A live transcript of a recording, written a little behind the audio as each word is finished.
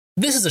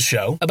This is a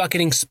show about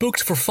getting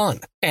spooked for fun,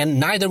 and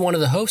neither one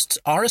of the hosts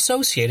are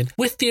associated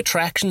with the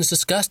attractions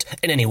discussed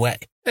in any way,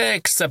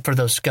 except for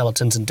those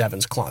skeletons in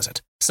Devin's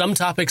closet. Some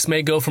topics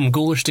may go from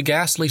ghoulish to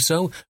ghastly,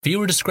 so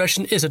viewer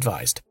discretion is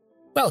advised.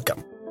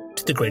 Welcome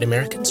to the Great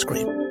American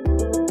Scream.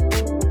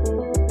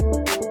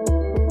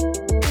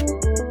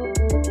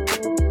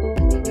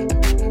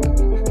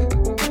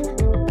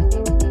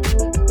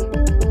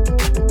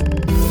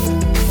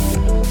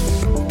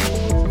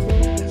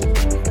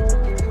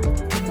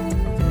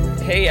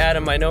 Hey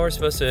Adam, I know we're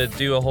supposed to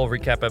do a whole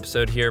recap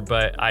episode here,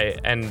 but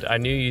I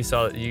knew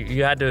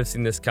you had to have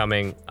seen this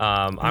coming.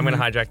 I'm going to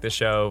hijack the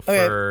show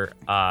for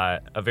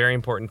a very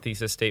important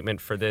thesis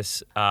statement for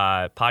this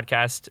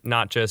podcast,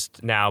 not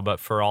just now, but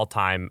for all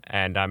time.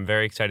 And I'm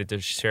very excited to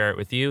share it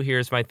with you.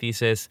 Here's my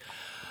thesis.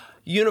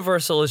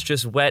 Universal is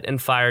just wet and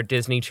fire.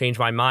 Disney, change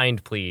my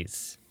mind,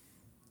 please.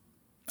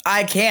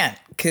 I can't,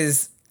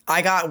 because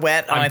I got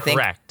wet on, I think,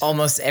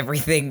 almost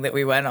everything that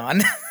we went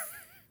on.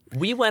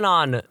 We went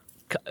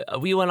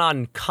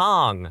on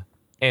Kong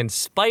and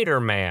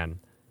Spider-Man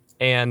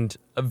and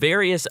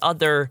various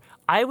other,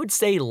 I would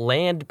say,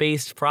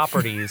 land-based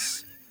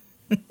properties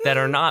that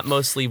are not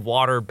mostly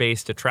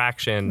water-based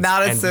attractions.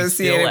 Not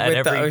associated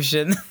with the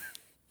ocean.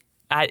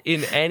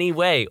 In any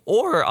way,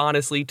 or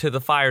honestly, to the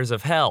fires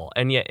of hell.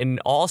 And yet, in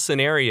all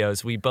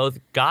scenarios, we both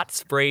got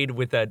sprayed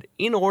with an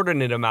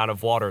inordinate amount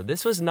of water.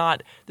 This was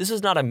not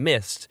a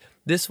mist.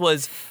 This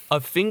was a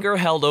finger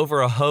held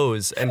over a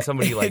hose and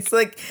somebody it's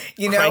like,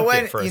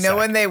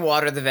 when they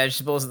water the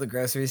vegetables at the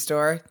grocery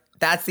store?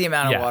 That's the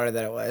amount of water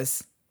that it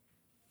was.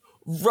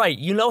 Right.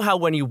 You know how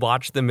when you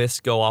watch the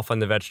mist go off on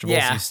the vegetables,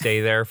 you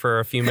stay there for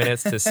a few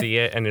minutes to see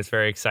it, and it's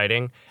very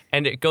exciting.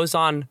 And it goes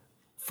on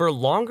for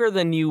longer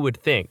than you would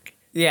think.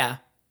 Yeah.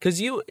 Because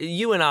you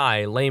and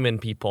I, layman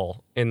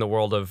people in the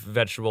world of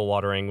vegetable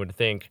watering, would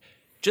think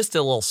just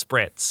a little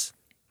spritz.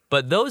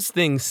 But those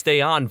things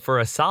stay on for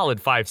a solid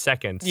 5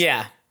 seconds.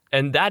 Yeah.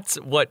 And that's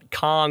what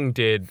Kong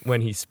did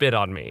when he spit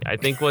on me, I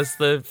think was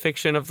the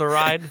fiction of the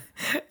ride.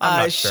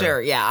 I'm not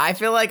sure. Yeah. I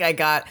feel like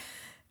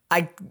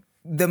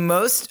the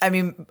most,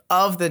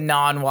 of the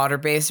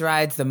non-water-based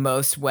rides, the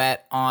most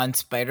wet on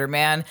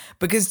Spider-Man.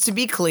 Because to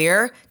be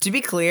clear,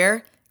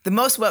 the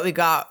most wet we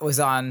got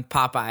was on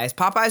Popeyes.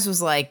 Popeyes was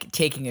like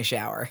taking a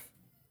shower.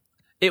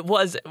 It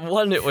was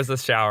a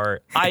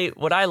shower.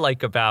 What I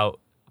like about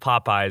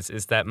Popeyes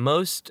is that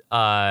most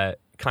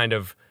kind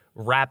of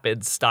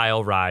rapid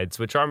style rides,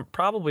 which are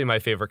probably my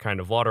favorite kind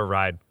of water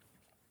ride,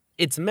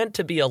 it's meant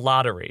to be a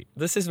lottery.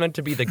 This is meant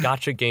to be the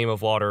gotcha game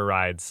of water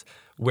rides,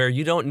 where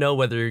you don't know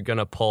whether you're going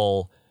to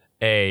pull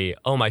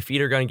my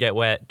feet are going to get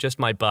wet, just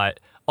my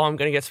butt. Oh, I'm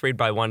going to get sprayed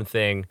by one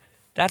thing.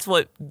 That's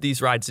what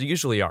these rides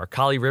usually are.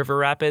 Kali River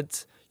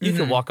Rapids, you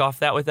can walk off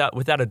that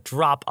without a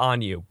drop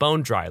on you,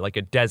 bone dry, like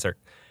a desert.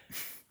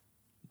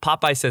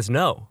 Popeye says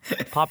no.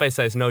 Popeye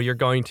says, no, you're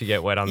going to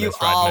get wet on this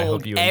ride, and I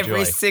hope you enjoy.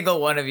 Every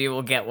single one of you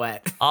will get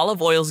wet.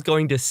 Olive oil's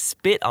going to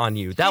spit on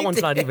you. That one's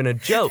not even a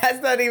joke.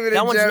 That's not even a joke.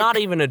 That one's not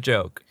even a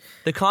joke.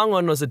 The Kong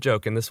one was a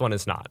joke, and this one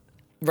is not.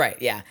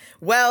 Right, yeah.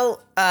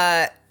 Well,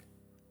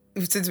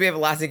 since we have a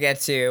lot to get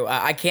to,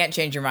 I can't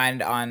change your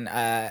mind on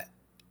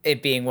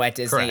it being wet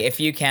Disney. Correct. If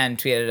you can,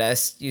 tweet at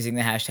us using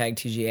the hashtag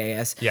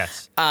TGAS.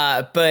 Yes.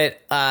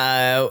 But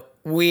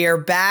we are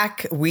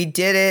back. We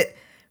did it.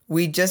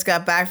 We just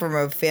got back from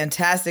a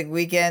fantastic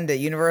weekend at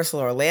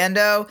Universal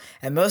Orlando,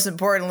 and most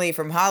importantly,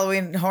 from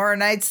Halloween Horror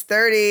Nights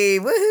 30.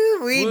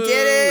 Woohoo! We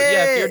did it!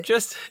 Yeah,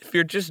 if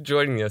you're just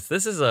joining us,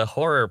 this is a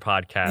horror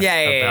podcast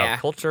about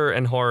culture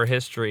and horror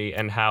history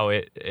and how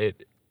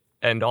it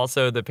and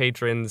also the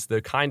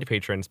kind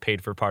patrons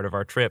paid for part of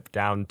our trip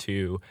down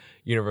to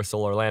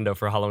Universal Orlando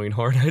for Halloween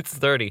Horror Nights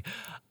 30.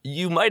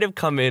 You might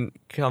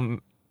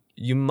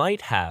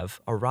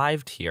have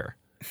arrived here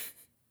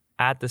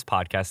at this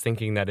podcast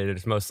thinking that it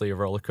is mostly a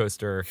roller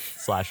coaster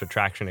 /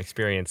 attraction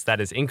experience. That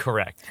is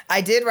incorrect.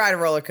 I did ride a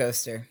roller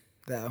coaster,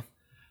 though.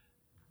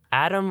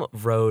 Adam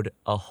rode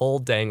a whole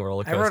dang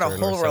roller coaster. I rode a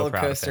whole roller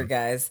coaster,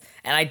 guys.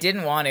 And I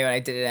didn't want to, and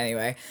I did it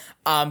anyway.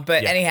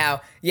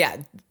 Anyhow,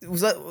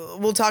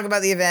 we'll talk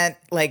about the event.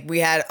 Like, we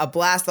had a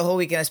blast the whole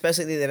weekend,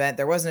 especially the event.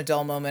 There wasn't a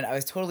dull moment. I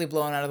was totally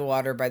blown out of the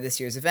water by this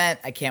year's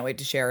event. I can't wait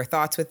to share our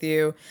thoughts with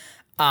you.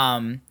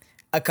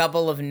 A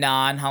couple of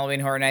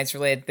non-Halloween Horror Nights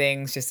related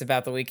things just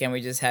about the weekend we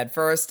just had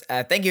first.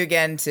 Thank you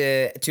again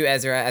to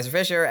Ezra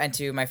Fisher, and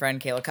to my friend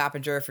Kayla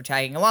Coppinger for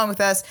tagging along with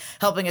us,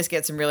 helping us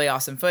get some really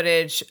awesome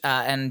footage,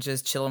 and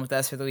just chilling with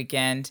us for the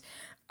weekend.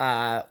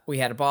 We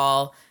had a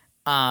ball.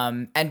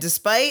 And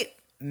despite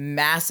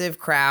massive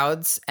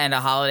crowds and a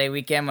holiday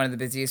weekend, one of the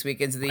busiest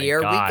weekends of the year,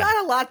 we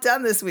got a lot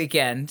done this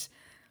weekend.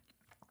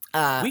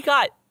 We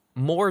got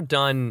more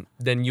done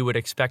than you would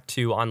expect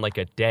to on like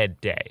a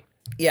dead day.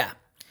 Yeah.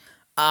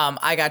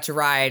 I got to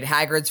ride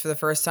Hagrid's for the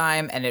first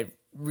time, and it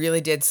really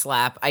did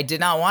slap. I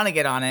did not want to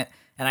get on it,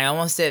 and I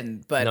almost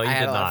didn't, but I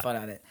had a lot of fun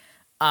on it.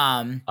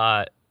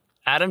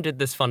 Adam did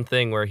this fun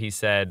thing where he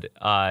said,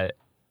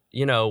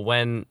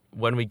 when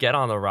we get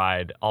on the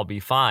ride, I'll be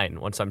fine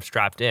once I'm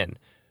strapped in,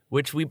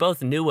 which we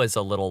both knew was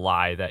a little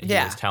lie that he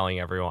was telling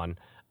everyone.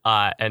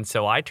 And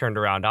so I turned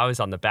around. I was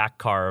on the back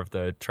car of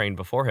the train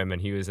before him,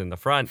 and he was in the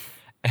front.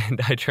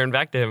 And I turned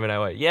back to him and I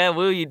went, "Yeah,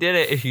 Woo, you did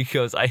it." And he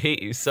goes, "I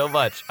hate you so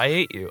much. I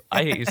hate you.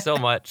 I hate you so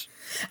much."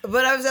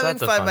 But I was having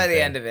fun by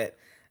the end of it.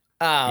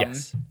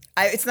 Yes.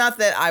 It's not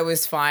that I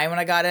was fine when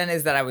I got in,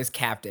 is that I was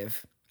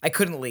captive. I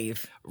couldn't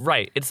leave.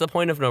 Right. It's the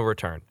point of no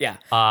return. Yeah.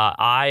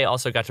 I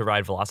also got to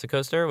ride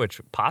Velocicoaster, which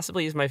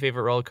possibly is my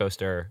favorite roller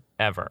coaster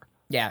ever.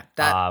 Yeah.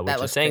 That which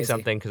looks is saying crazy.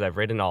 something because I've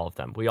ridden all of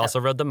them. We also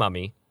rode the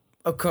Mummy.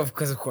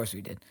 Because of course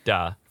we did.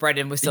 Duh.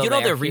 Brendan was still there. You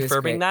know they're He was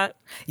refurbing great. that?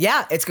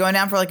 Yeah, it's going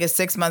down for like a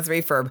 6-month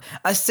refurb.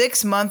 A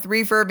 6-month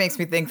refurb makes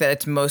me think that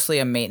it's mostly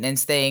a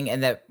maintenance thing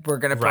and that we're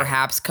going to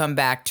perhaps come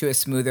back to a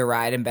smoother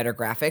ride and better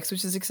graphics,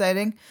 which is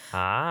exciting.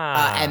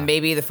 And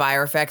maybe the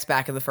fire effects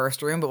back in the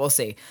first room, but we'll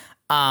see.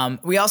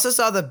 We also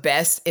saw the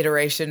best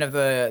iteration of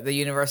the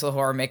Universal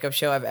Horror Makeup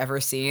Show I've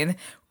ever seen,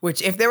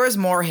 which if there was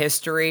more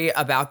history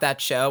about that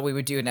show, we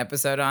would do an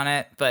episode on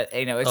it. But,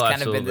 you know, it's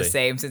kind of been the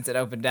same since it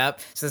opened up.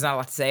 So there's not a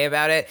lot to say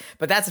about it.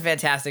 But that's a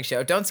fantastic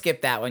show. Don't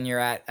skip that when you're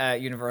at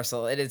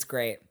Universal. It is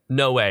great.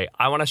 No way.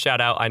 I want to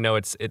shout out. I know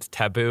it's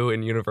taboo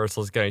and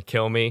Universal's going to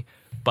kill me.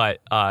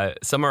 But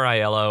Summer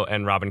Aiello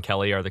and Robin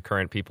Kelly are the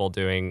current people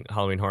doing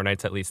Halloween Horror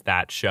Nights. At least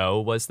that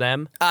show was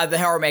them. The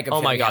Horror Makeup Show.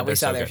 Oh my God, we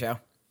saw so their good. show.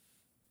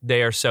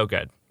 They are so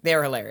good. They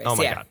were hilarious. Oh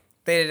my God.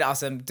 They did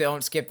awesome.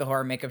 Don't skip the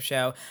Horror Makeup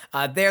Show.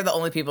 They're the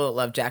only people that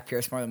love Jack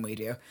Pierce more than we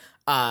do.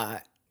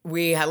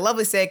 We had a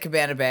lovely stay at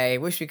Cabana Bay.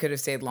 Wish we could have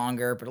stayed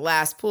longer, but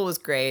alas, pool was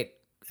great.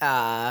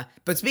 But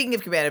speaking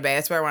of Cabana Bay,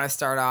 that's where I want to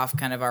start off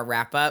kind of our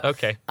wrap up.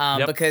 Okay.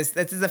 Because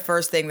this is the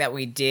first thing that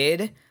we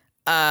did,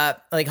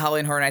 like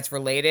Halloween Horror Nights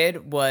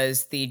related,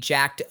 was the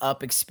jacked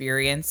up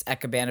experience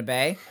at Cabana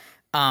Bay.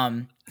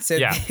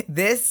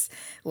 This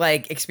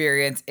like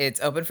experience, it's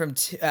open from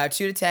 2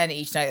 to 10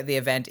 each night the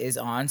event is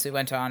on. So we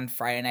went on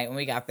Friday night when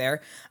we got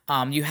there.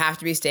 You have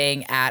to be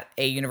staying at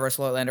a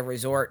Universal Orlando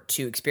resort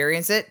to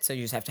experience it. So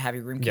you just have to have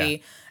your room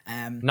key.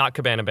 Not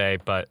Cabana Bay,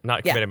 but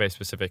not Cabana Bay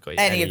specifically.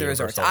 Any of the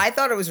resorts. I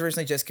thought it was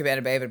originally just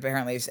Cabana Bay, but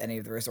apparently it's any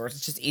of the resorts.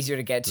 It's just easier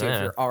to get to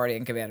if you're already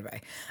in Cabana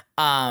Bay.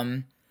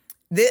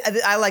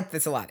 I liked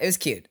this a lot. It was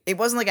cute. It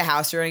wasn't like a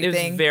house or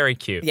anything. It was very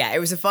cute. Yeah, it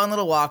was a fun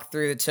little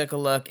walkthrough that took a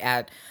look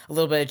at a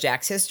little bit of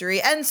Jack's history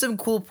and some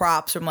cool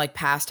props from like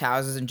past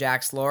houses in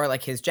Jack's lore.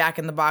 Like his Jack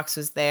in the Box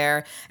was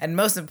there. And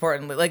most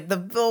importantly, like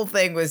the whole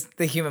thing was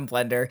the human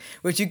blender,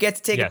 which you get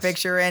to take a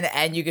picture in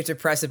and you get to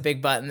press a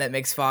big button that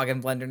makes fog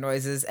and blender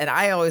noises. And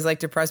I always like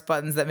to press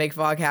buttons that make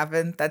fog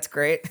happen. That's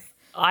great.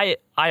 I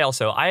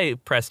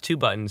pressed 2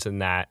 buttons in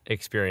that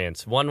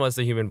experience. One was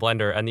the human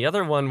blender, and the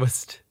other one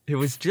was it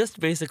was just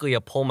basically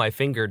a pull my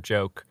finger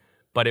joke,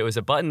 but it was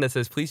a button that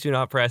says please do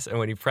not press, and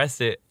when you pressed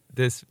it,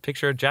 this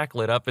picture of Jack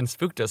lit up and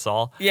spooked us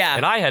all. Yeah.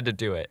 And I had to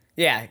do it.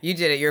 Yeah, you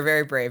did it. You're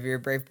very brave. You're a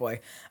brave boy.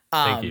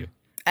 Thank you.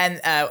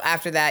 And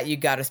after that, you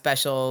got a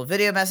special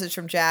video message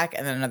from Jack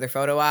and then another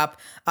photo op.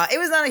 It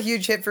was not a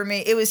huge hit for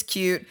me. It was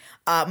cute.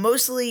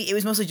 It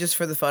was mostly just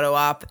for the photo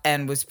op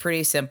and was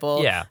pretty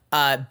simple. Yeah.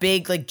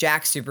 Big, like,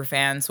 Jack super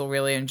fans will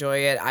really enjoy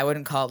it. I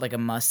wouldn't call it, like, a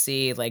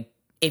must-see. Like,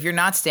 if you're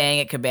not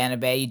staying at Cabana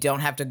Bay, you don't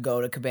have to go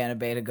to Cabana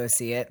Bay to go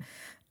see it.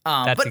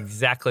 That's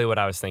exactly what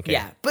I was thinking.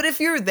 Yeah. But if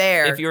you're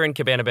there... If you're in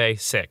Cabana Bay,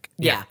 sick.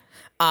 Yeah.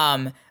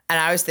 And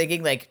I was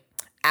thinking, like,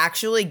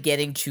 actually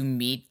getting to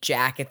meet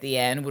Jack at the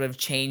end would have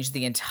changed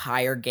the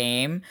entire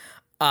game.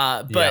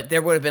 But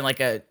there would have been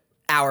like a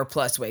hour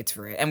plus waits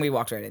for it. And we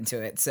walked right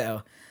into it.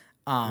 So,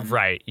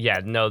 right.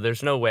 Yeah. No,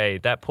 there's no way.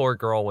 That poor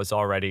girl was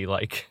already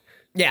like,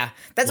 yeah,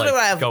 that's like, what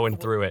I have going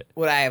through it.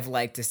 What I have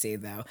liked to see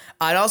though.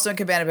 And also in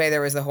Cabana Bay,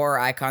 there was the Horror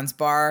Icons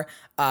bar,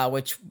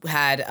 which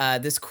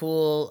had this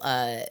cool,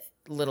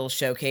 little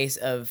showcase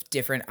of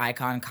different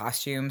icon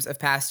costumes of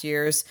past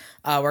years,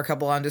 were a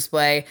couple on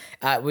display.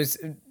 It was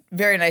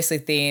very nicely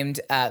themed.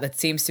 That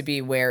seems to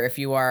be where if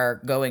you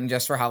are going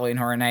just for Halloween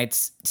Horror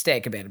Nights, stay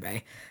at Cabana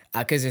Bay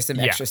because there's some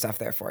extra stuff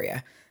there for you.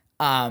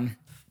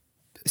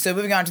 So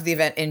moving on to the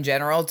event in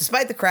general,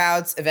 despite the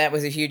crowds, event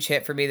was a huge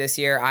hit for me this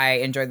year. I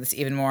enjoyed this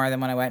even more than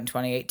when I went in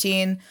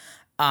 2018.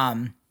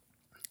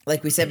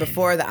 Like we said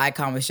before, the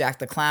icon was Jack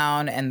the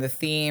Clown, and the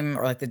theme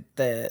or like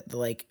the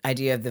like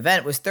idea of the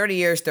event was 30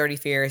 years, 30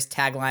 fears.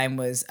 Tagline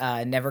was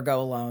never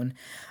go alone.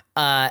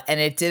 And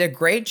it did a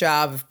great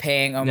job of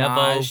paying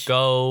homage. Never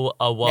go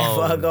alone.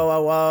 Never go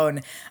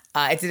alone.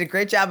 It did a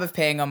great job of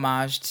paying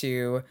homage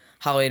to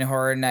Halloween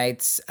Horror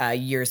Nights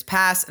years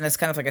past, and it's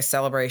kind of like a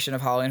celebration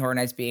of Halloween Horror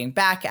Nights being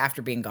back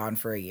after being gone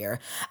for a year.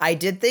 I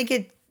did think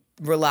it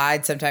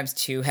relied sometimes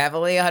too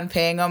heavily on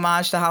paying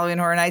homage to Halloween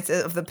Horror Nights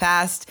of the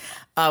past.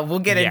 We'll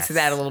get into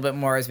that a little bit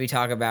more as we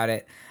talk about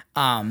it.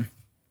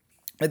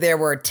 There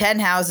were 10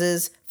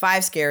 houses,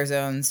 5 scare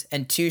zones,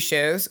 and 2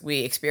 shows. We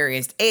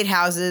experienced 8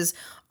 houses,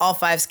 all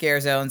 5 scare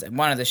zones, and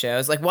one of the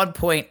shows, like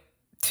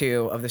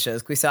 1.2 of the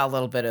shows. We saw a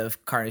little bit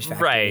of Carnage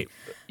Factory. Right.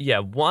 Yeah,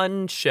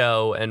 1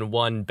 show and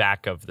 1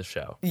 back of the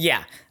show.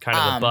 Yeah. Kind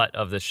of the butt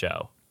of the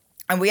show.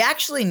 And we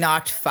actually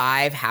knocked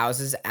 5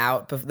 houses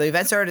out. The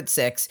event started at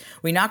 6.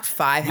 We knocked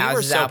 5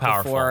 houses out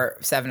before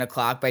 7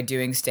 o'clock by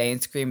doing Stay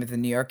and Scream in the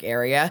New York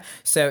area.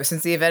 So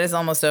since the event is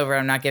almost over,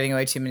 I'm not giving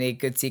away too many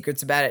good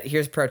secrets about it.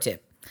 Here's a pro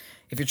tip.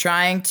 If you're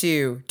trying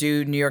to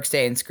do New York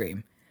Stay and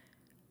Scream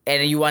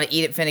and you want to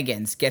eat at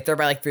Finnegan's, get there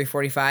by like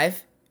 3:45.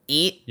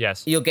 Eat.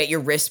 Yes. You'll get your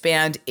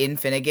wristband in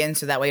Finnegan's,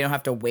 so that way you don't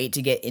have to wait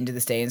to get into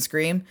the Stay and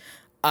Scream.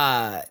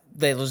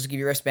 They'll just give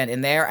you a wristband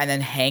in there and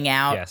then hang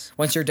out. Yes.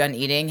 Once you're done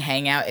eating,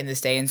 hang out in the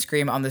Stay and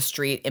Scream on the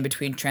street in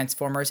between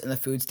Transformers and the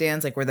food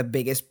stands, like where the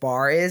biggest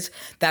bar is.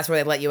 That's where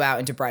they let you out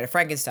into Bride of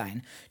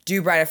Frankenstein.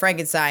 Do Bride of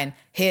Frankenstein,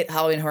 hit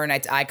Halloween Horror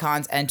Nights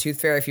Icons and Tooth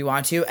Fairy if you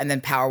want to, and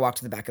then power walk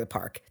to the back of the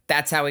park.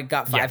 That's how we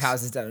got 5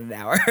 houses done in an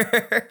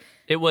hour.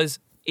 It was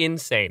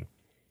insane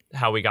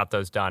how we got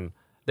those done.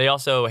 They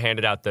also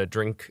handed out the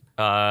drink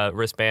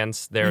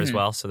wristbands there as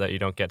well, so that you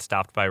don't get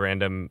stopped by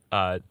random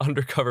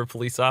undercover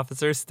police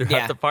officers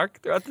throughout the park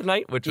throughout the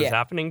night, which was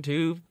happening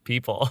to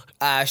people.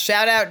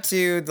 Shout out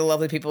to the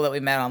lovely people that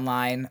we met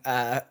online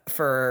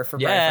for Bride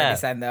of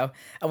Frankenstein, though.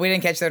 We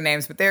didn't catch their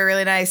names, but they're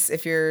really nice.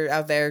 If you're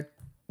out there,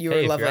 you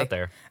were lovely. If you're out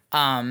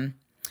there.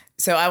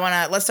 So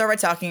let's start by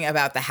talking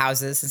about the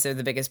houses since they're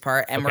the biggest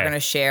part, and we're going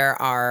to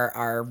share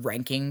our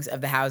rankings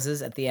of the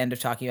houses at the end of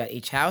talking about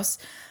each house.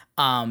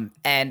 And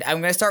I'm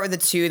going to start with the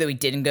 2 that we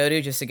didn't go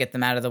to just to get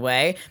them out of the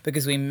way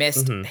because we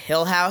missed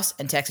Hill House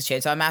and Texas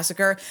Chainsaw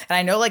Massacre. And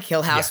I know like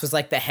Hill House was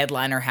like the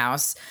headliner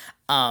house.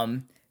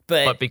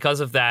 But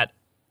because of that,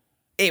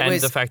 it and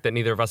was the fact that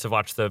neither of us have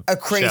watched the a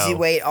crazy show,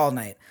 wait all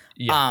night.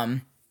 Yeah.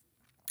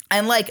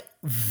 And like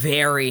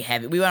very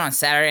heavy. We went on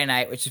Saturday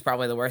night, which is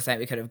probably the worst night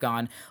we could have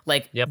gone.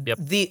 Like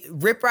the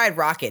Rip Ride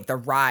Rocket, the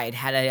ride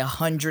had a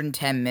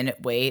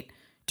 110-minute wait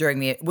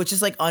which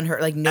is like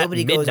unheard. Like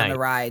nobody goes on the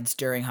rides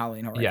during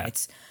Halloween Horror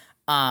Nights.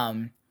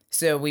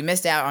 So we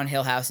missed out on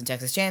Hill House and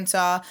Texas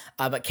Chainsaw,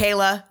 but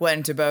Kayla went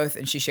into both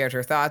and she shared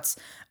her thoughts.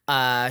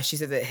 She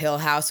said that Hill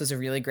House was a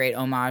really great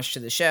homage to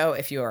the show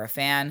if you are a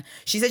fan.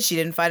 She said she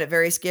didn't find it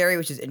very scary,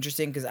 which is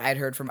interesting because I'd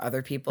heard from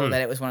other people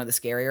that it was one of the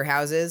scarier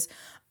houses.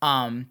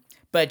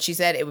 But she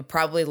said it would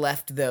probably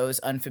left those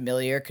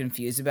unfamiliar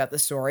confused about the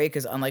story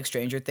because unlike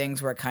Stranger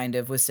Things where it kind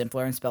of was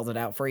simpler and spelled it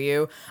out for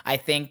you, I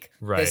think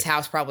this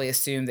house probably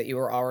assumed that you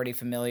were already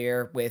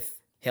familiar with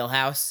Hill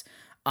House.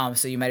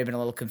 So you might have been a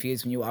little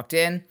confused when you walked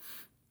in.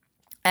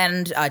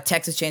 And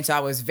Texas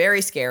Chainsaw was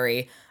very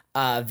scary,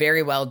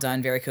 very well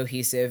done, very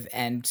cohesive,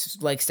 and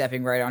like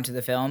stepping right onto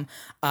the film.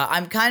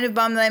 I'm kind of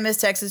bummed that I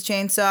missed Texas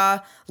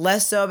Chainsaw,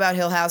 less so about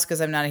Hill House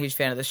because I'm not a huge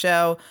fan of the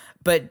show.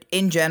 But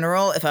in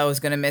general, if I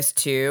was going to miss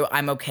 2,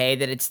 I'm okay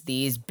that it's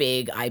these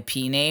big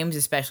IP names,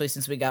 especially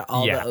since we got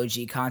all the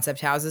OG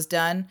concept houses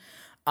done.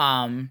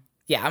 I'm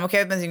okay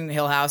with missing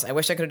Hill House. I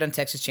wish I could have done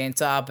Texas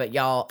Chainsaw, but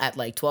y'all, at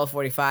like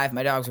 12:45,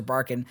 my dogs were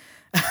barking.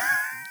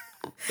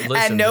 Listen,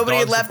 and nobody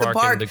had left the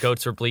park. The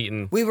goats were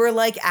bleating. We were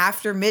like,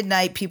 after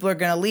midnight, people are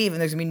going to leave, and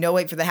there's going to be no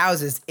wait for the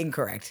houses.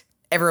 Incorrect.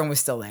 Everyone was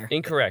still there.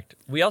 Incorrect.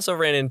 We also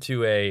ran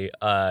into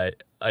a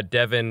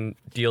Devin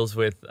deals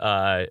with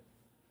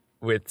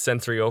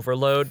sensory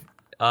overload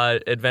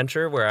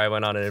adventure where I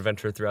went on an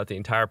adventure throughout the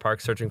entire park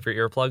searching for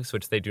earplugs,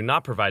 which they do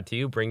not provide to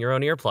you. Bring your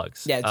own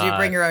earplugs. Yeah, do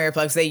bring your own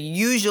earplugs. They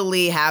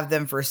usually have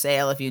them for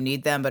sale if you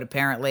need them, but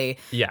apparently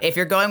if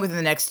you're going within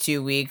the next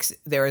 2 weeks,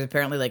 there was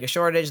apparently like a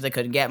shortage. They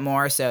couldn't get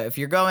more. So if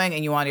you're going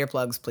and you want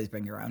earplugs, please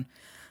bring your own.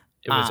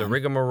 It was a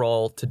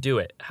rigmarole to do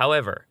it.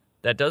 However,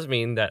 that does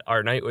mean that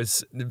our night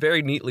was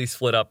very neatly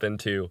split up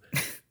into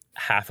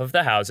half of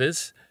the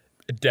houses,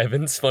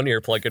 Devin's fun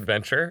earplug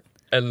adventure,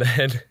 and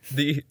then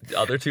the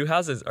other 2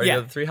 houses, or the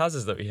other 3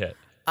 houses that we hit.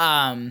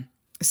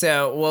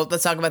 So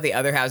let's talk about the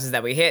other houses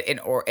that we hit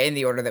in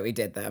the order that we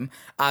did them.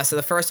 So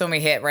the first one we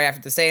hit right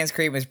after the Stay and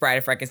Scream was Bride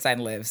of Frankenstein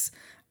Lives.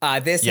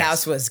 This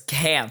house was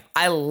camp.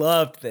 I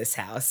loved this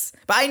house,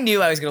 but I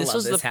knew I was going to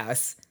love this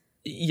house.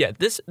 Yeah,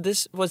 this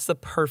was the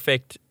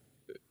perfect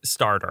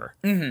starter.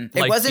 Mm-hmm.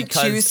 It wasn't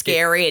too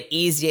scary. It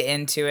eased you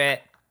into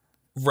it.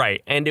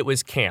 Right, and it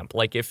was camp.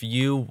 Like if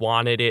you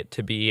wanted it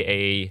to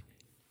be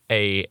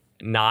a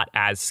not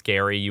as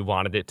scary, you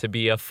wanted it to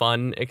be a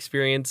fun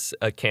experience,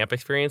 a camp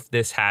experience,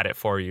 this had it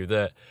for you.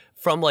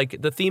 From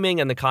like the theming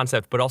and the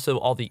concept, but also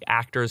all the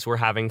actors were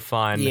having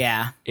fun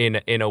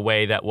in a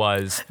way that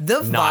was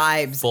the not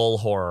vibes, full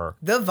horror.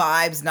 The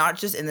vibes, not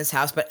just in this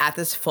house, but at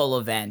this full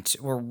event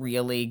were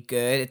really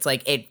good. It's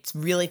like, it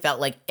really felt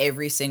like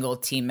every single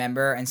team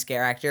member and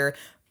scare actor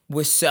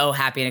was so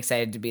happy and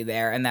excited to be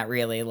there. And that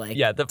really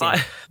the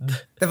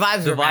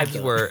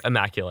vibes were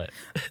immaculate.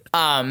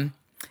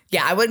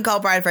 Yeah, I wouldn't call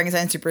Bride of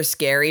Frankenstein super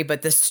scary,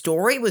 but the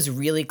story was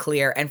really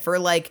clear. And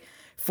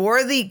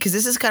because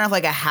this is kind of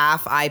like a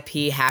half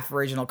IP, half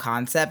original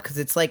concept, because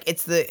it's a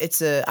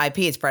IP,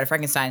 it's Bride of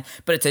Frankenstein,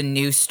 but it's a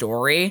new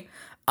story.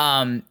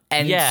 And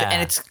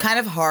it's kind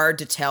of hard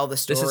to tell the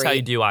story. This is how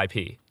you do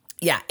IP.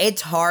 Yeah,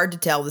 it's hard to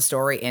tell the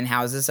story in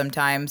houses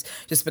sometimes,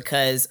 just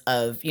because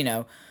of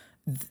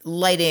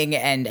lighting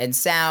and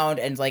sound,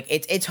 and like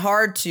it's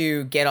hard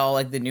to get all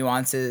like the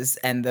nuances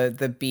and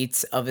the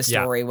beats of a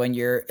story when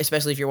you're,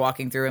 especially if you're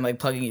walking through and like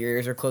plugging your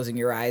ears or closing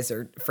your eyes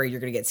or afraid you're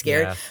gonna get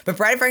scared. Yeah. But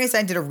Bride of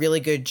Frankenstein did a really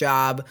good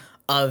job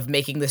of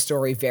making the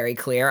story very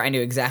clear. I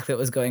knew exactly what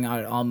was going on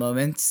at all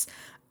moments.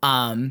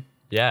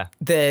 Yeah.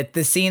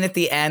 The scene at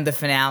the end, the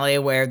finale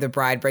where the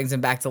bride brings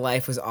him back to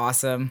life was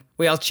awesome.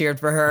 We all cheered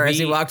for her as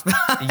he walked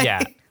by.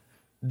 Yeah.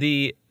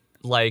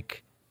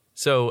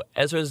 So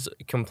Ezra's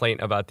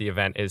complaint about the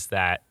event is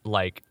that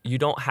like you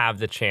don't have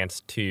the chance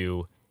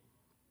to,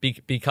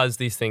 because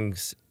these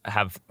things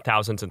have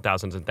thousands and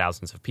thousands and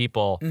thousands of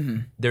people,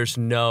 there's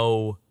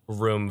no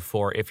room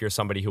for, if you're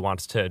somebody who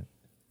wants to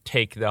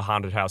take the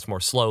haunted house more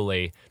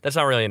slowly, that's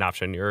not really an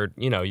option.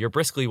 You're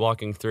briskly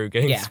walking through,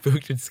 getting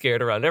spooked and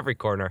scared around every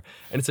corner,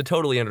 and it's a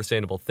totally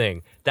understandable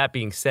thing. That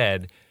being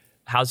said,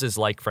 houses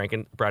like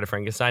Bride of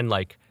Frankenstein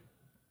like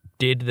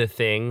did the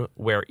thing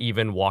where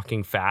even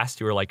walking fast,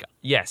 you were like,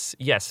 yes,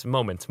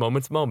 moments,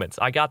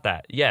 I got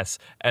that, yes.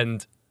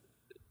 And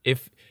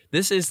if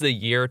this is the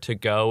year to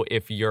go,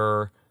 if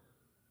you're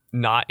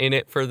not in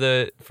it for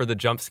the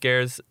jump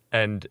scares,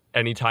 and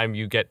anytime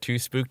you get too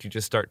spooked, you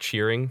just start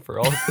cheering for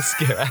all of the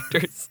scare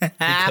actors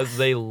because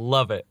they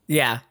love it.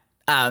 Yeah,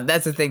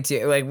 that's the thing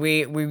too. Like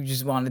we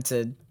just wanted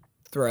to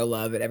throw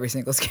love at every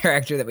single scare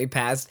actor that we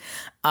passed.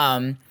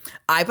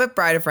 I put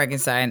Bride of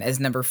Frankenstein as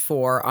number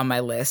 4 on my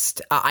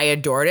list. I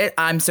adored it.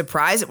 I'm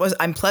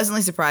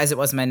pleasantly surprised it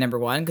wasn't my number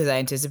 1 because I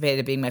anticipated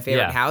it being my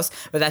favorite house.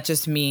 But that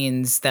just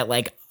means that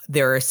like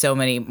there are so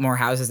many more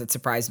houses that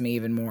surprised me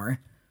even more.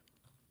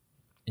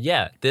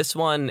 Yeah, this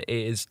one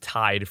is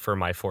tied for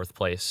my 4th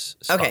place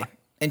spot. Okay,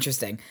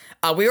 interesting.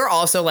 We were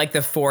also like the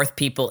 4th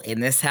people in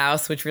this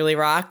house, which really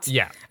rocked.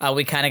 Yeah.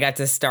 We kind of got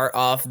to start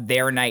off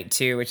their night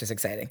too, which is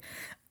exciting.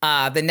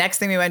 The next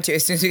thing we went to,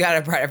 as soon as we got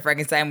a Bride of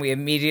Frankenstein, we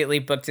immediately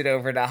booked it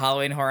over to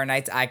Halloween Horror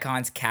Nights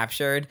Icons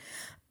Captured.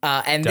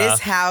 And this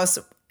house,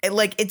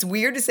 it's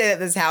weird to say that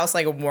this house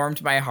like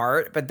warmed my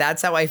heart, but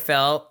that's how I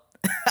felt.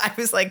 I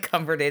was like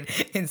comforted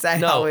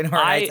inside Halloween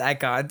Horror Nights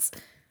Icons.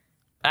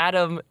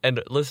 Adam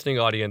and listening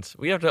audience,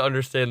 we have to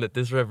understand that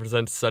this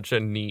represents such a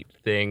neat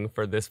thing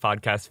for this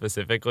podcast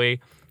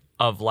specifically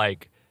of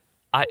like,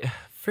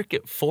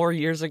 4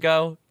 years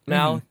ago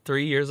now,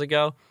 3 years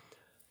ago,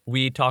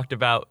 we talked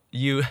about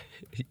you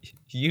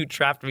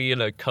trapped me in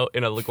a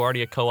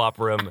LaGuardia co-op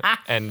room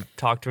and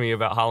talked to me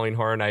about Halloween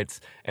Horror Nights,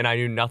 and I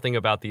knew nothing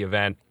about the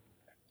event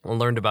and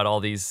learned about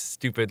all these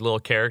stupid little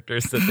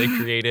characters that they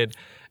created.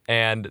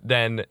 And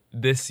then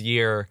this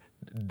year,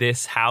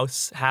 this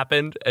house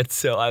happened, and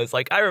so I was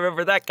like, I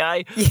remember that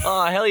guy. Yeah.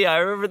 Oh hell yeah, I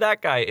remember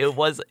that guy. It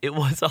was a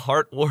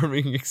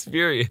heartwarming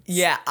experience.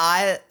 Yeah,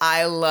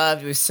 I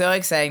loved. It was so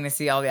exciting to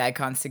see all the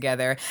icons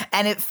together,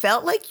 and it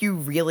felt like you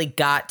really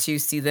got to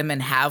see them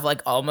and have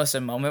like almost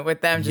a moment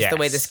with them. Just the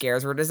way the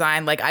scares were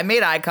designed. Like I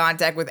made eye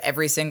contact with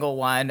every single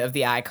one of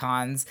the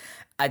icons.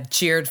 I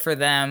cheered for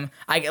them.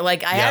 I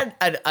had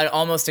an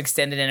almost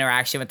extended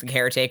interaction with the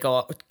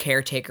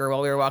caretaker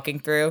while we were walking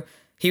through.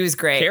 He was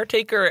great.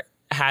 Caretaker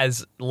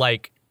has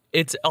like,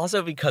 it's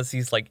also because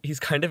he's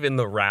kind of in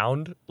the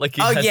round. Like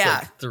he has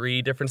like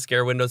 3 different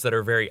scare windows that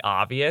are very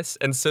obvious.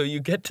 And so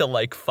you get to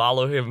like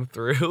follow him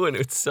through, and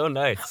it's so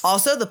nice.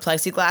 Also, the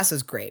plexiglass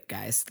is great,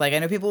 guys. Like I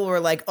know people were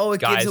like, oh,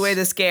 it gives away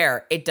the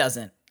scare. It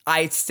doesn't.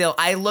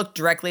 I looked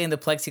directly in the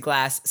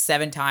plexiglass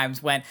 7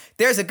 times, went,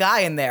 there's a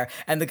guy in there.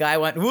 And the guy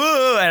went,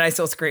 whoa, and I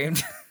still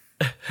screamed.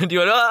 And you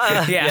went,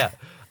 ah. Yeah.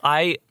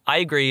 I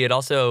agree. It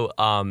also,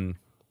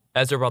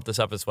 Ezra brought this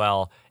up as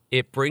well,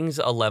 it brings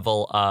a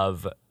level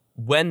of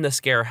when the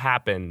scare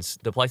happens,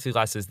 the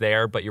plexiglass is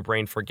there, but your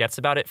brain forgets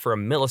about it for a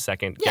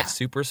millisecond, gets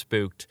super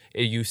spooked.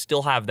 You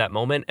still have that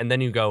moment, and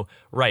then you go,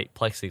 right,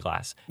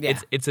 plexiglass. Yeah.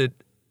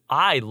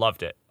 I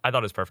loved it. I thought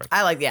it was perfect.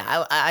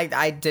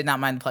 I did not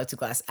mind the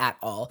plexiglass at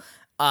all.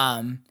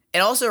 It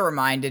also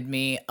reminded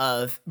me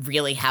of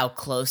really how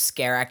close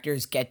scare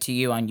actors get to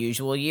you on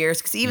usual years.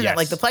 Because even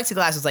like the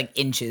plexiglass was like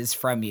inches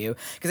from you.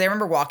 Because I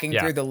remember walking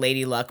through the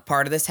Lady Luck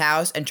part of this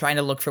house and trying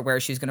to look for where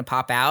she was going to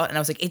pop out. And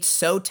I was like, it's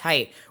so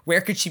tight.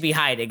 Where could she be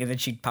hiding? And then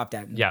she popped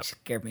out and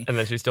scared me. And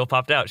then she still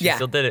popped out. She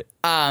still did it.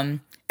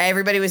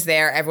 Everybody was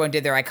there. Everyone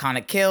did their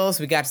iconic kills.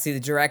 We got to see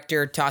the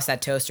director toss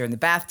that toaster in the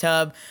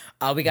bathtub.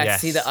 We got to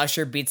see the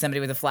usher beat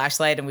somebody with a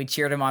flashlight, and we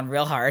cheered him on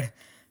real hard.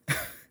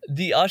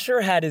 The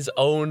usher had his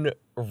own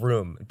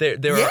room. They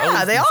all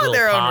had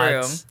their own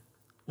room.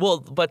 Well,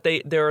 but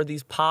there are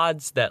these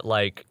pods that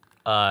like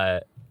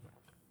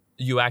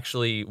you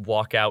actually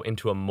walk out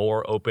into a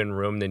more open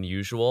room than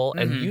usual,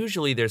 and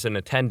usually there's an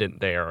attendant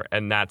there,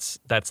 and that's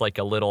like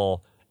a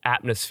little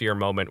atmosphere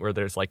moment where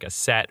there's like a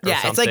set or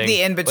something. Yeah, it's like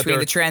the in-between,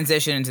 the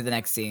transition into the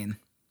next scene.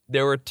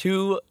 There were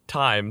 2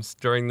 times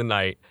during the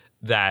night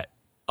that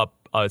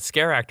a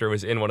scare actor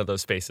was in one of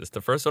those spaces.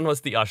 The first one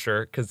was the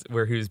usher,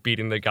 where he was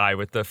beating the guy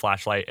with the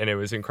flashlight, and it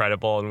was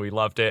incredible, and we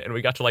loved it. And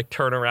we got to like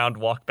turn around,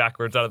 walk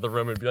backwards out of the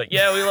room, and be like,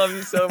 "Yeah, we love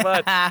you so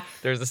much."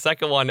 There's the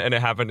second one, and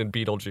it happened in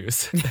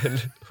Beetlejuice.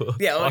 And we'll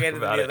get into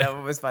that. That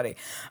one was funny.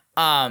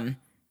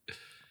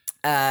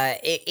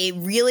 It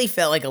really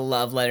felt like a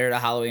love letter to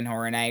Halloween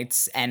Horror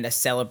Nights and a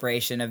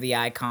celebration of the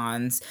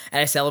icons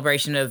and a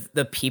celebration of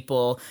the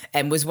people,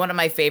 and was one of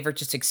my favorite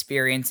just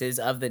experiences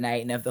of the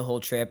night and of the whole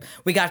trip.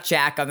 We got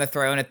Jack on the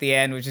throne at the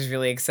end, which is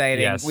really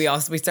exciting.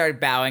 Yes. We started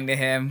bowing to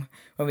him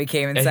when we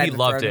came inside. And he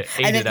loved it.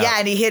 And then,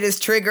 and he hit his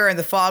trigger and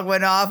the fog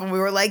went off and we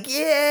were like,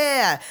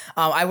 yeah.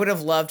 I would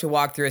have loved to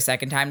walk through a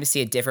second time to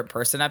see a different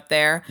person up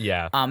there.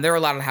 Yeah. There were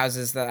a lot of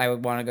houses that I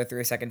would want to go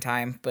through a second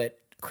time, but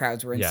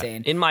crowds were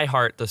insane. In my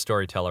heart, the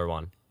storyteller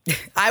one.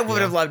 I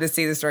would have loved to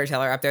see the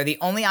storyteller up there. The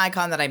only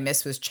icon that I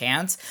missed was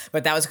Chance,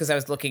 but that was because I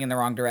was looking in the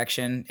wrong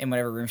direction in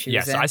whatever room she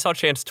was in. Yes, I saw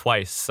Chance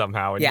twice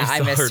somehow. Yeah,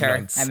 I missed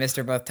her. I missed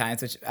her both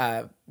times, which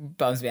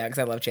bums me out because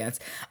I love Chance.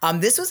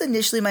 This was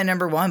initially my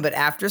number 1, but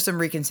after some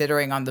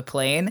reconsidering on the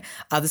plane,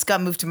 this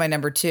got moved to my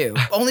number 2,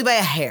 only by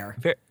a hair.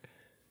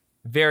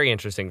 Very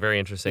interesting, very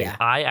interesting. Yeah.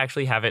 I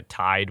actually have it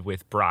tied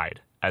with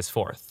Bride as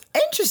 4th.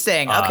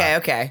 Interesting.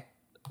 Okay.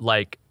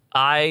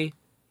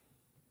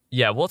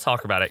 We'll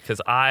talk about it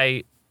because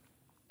I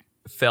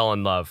fell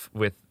in love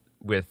with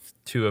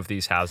 2 of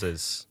these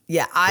houses.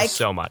 Yeah,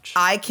 so much.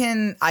 I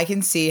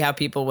can see how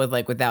people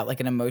without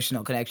an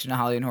emotional connection to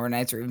Halloween Horror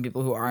Nights, or even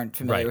people who aren't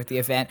familiar with the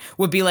event,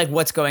 would be like,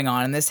 what's going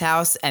on in this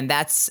house? And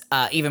that's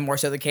even more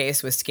so the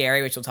case with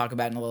Scary, which we'll talk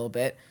about in a little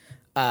bit.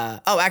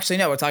 Actually,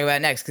 no, we'll talk about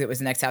it next because it was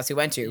the next house we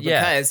went to. Yeah.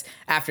 Because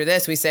after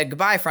this, we said,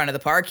 goodbye, front of the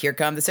park. Here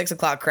come the 6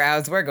 o'clock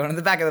crowds. We're going to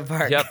the back of the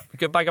park. Yep,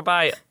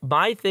 goodbye.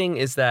 My thing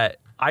is that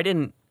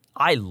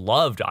I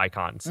loved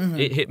icons. Mm-hmm.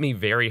 It hit me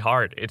very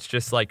hard. It's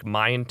just like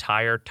my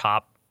entire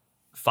top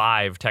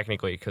 5,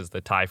 technically, because the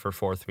tie for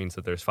 4th means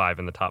that there's 5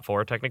 in the top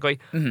 4, technically.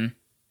 Mm-hmm.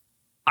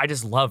 I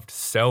just loved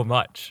so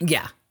much.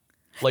 Yeah.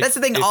 That's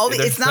the thing.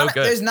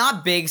 There's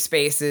not big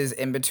spaces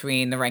in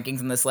between the rankings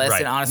on this list.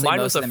 Right. And honestly,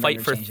 mine was a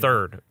fight for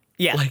 3rd.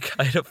 Yeah.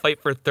 I had a fight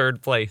for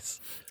 3rd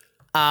place.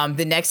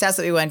 The next house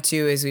that we went to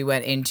is we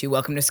went into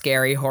Welcome to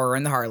Scary Horror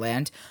in the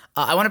Heartland.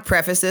 I want to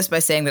preface this by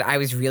saying that I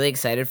was really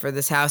excited for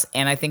this house,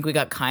 and I think we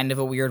got kind of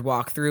a weird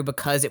walkthrough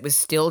because it was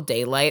still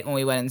daylight when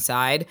we went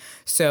inside.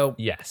 So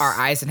our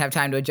eyes didn't have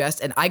time to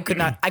adjust, and I could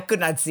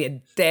not see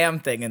a damn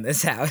thing in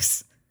this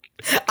house.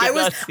 I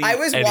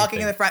was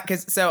walking in the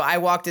front so I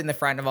walked in the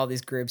front of all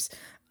these groups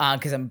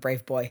because I'm a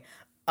brave boy.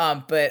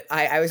 But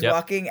I was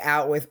walking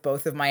out with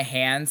both of my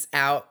hands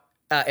out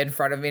in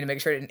front of me to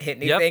make sure it didn't hit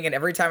anything. And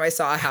every time I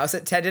saw a house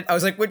attendant, I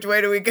was like, which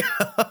way do we go?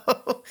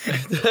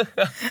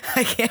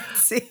 I can't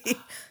see.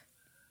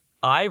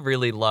 I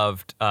really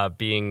loved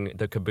being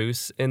the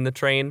caboose in the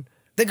train.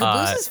 The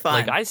caboose is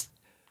fun.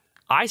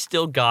 I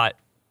still got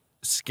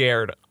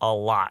scared a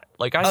lot.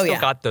 I still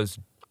got those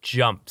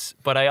jumps,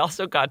 but I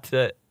also got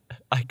to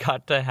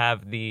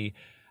have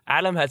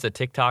Adam has a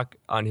TikTok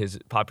on his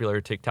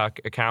popular TikTok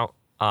account,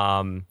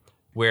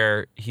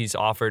 where he's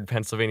offered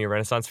Pennsylvania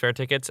Renaissance Fair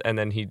tickets, and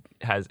then he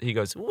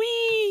goes,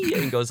 wee,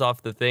 and he goes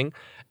off the thing.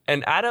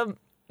 And Adam,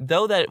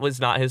 though that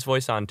was not his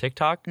voice on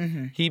TikTok,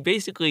 he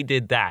basically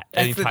did that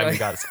anytime he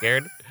got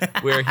scared,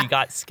 where he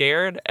got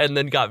scared and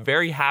then got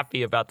very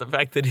happy about the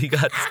fact that he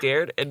got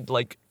scared and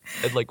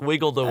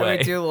wiggled away. I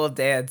would do a little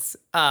dance.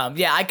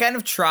 I kind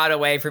of trot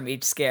away from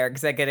each scare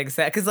because I get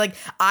excited. Because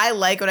I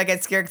like when I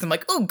get scared because I'm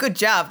like, oh, good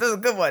job. That was a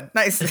good one.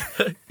 Nice.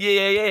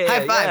 Yeah.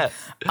 High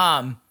five.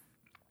 Yeah.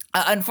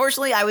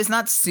 Unfortunately, I was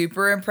not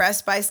super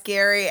impressed by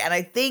Scary, and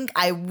I think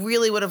I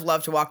really would have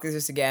loved to walk through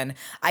this again.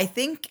 I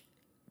think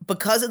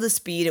because of the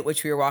speed at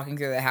which we were walking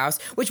through the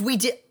house, which we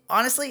did,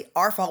 honestly,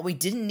 our fault. We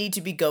didn't need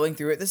to be going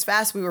through it this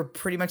fast. We were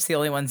pretty much the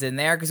only ones in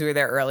there because we were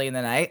there early in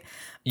the night.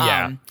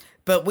 Yeah.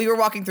 But we were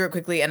walking through it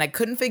quickly, and I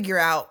couldn't figure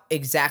out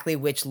exactly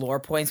which lore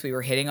points we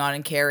were hitting on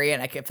in Carrie,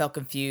 and I felt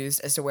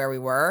confused as to where we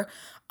were.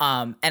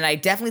 And I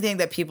definitely think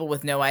that people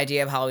with no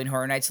idea of Halloween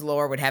Horror Nights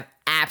lore would have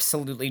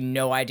absolutely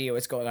no idea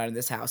what's going on in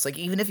this house.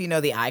 Even if you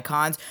know the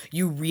icons,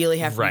 you really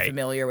have to be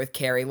familiar with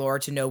Carrie lore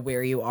to know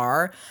where you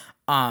are.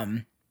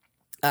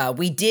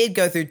 We did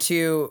go through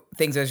 2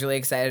 things I was really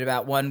excited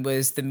about. One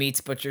was the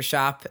Meats Butcher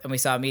Shop, and we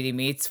saw Meaty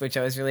Meats, which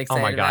I was really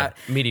excited about. Oh my God,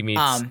 Meaty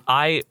Meats.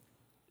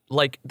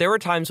 There were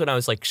times when I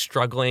was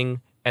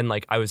struggling and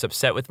I was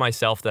upset with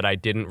myself that I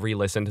didn't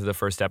re-listen to the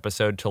first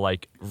episode to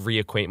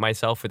reacquaint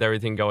myself with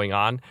everything going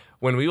on.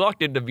 When we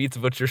walked into Meats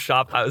Butcher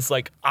Shop, I was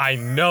like, I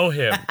know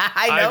him.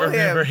 I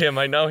remember him.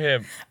 I know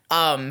him.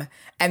 And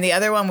the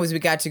other one was we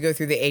got to go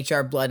through the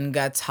HR Blood and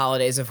Guts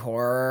Holidays of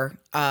Horror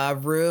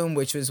room,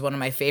 which was one of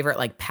my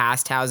favorite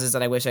past houses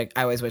that I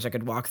always wish I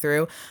could walk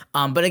through.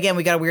 But again,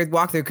 we got a weird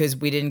walkthrough because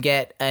we didn't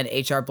get an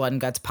HR Blood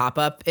and Guts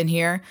pop-up in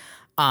here.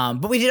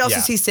 But we did also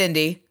see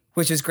Cindy,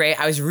 which was great.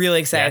 I was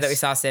really excited that we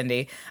saw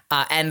Cindy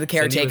and the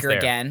caretaker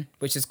again,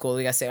 which is cool.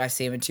 I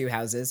see him in 2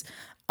 houses.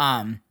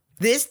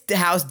 This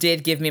house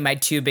did give me my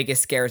 2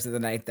 biggest scares of the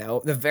night,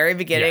 though. The very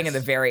beginning and the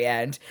very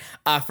end.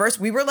 First,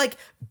 we were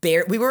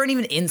we weren't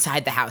even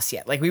inside the house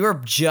yet. We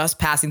were just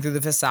passing through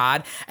the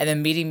facade, and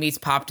then Meaty Meats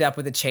popped up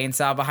with a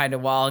chainsaw behind a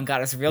wall and got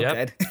us real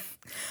good.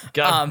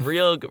 Got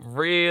real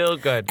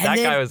good. That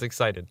guy was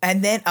excited.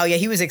 And then, oh yeah,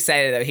 he was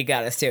excited though. He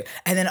got us too.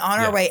 And then on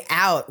our way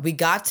out, we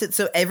got to,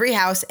 so every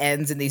house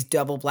ends in these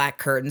double black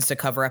curtains to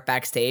cover up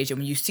backstage. And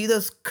when you see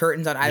those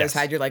curtains on either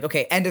side, you're like,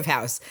 okay, end of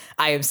house.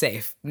 I am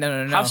safe.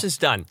 No. House is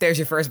done. There's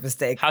your first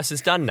mistake. House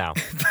is done now.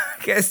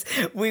 Because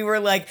we were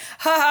like,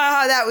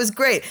 ha, that was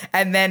great.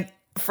 And then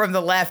from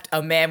the left,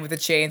 a man with a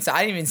chainsaw.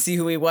 I didn't even see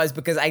who he was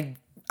because I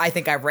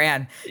think I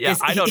ran. Yeah,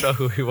 I don't know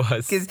who he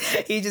was. Because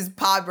he just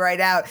popped right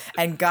out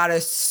and got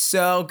us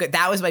so good.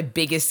 That was my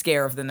biggest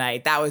scare of the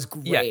night. That was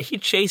great. Yeah, he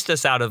chased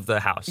us out of the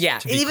house. Yeah,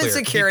 even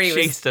security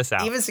chased us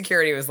out. Even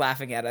security was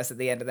laughing at us at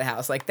the end of the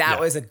house. Like, that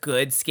was a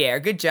good scare.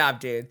 Good job,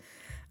 dude.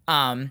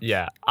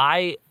 Yeah,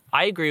 I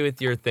agree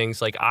with your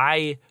things. Like,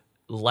 I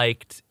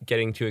liked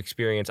getting to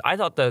experience. I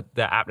thought the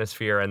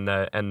atmosphere and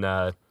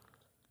the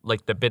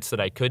like the bits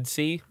that I could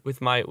see with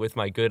my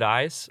good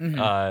eyes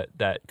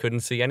that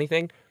couldn't see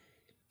anything.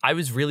 I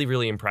was really,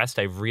 really impressed.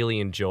 I really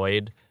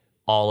enjoyed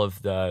all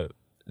of the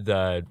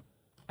I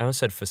almost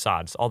said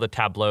facades, all the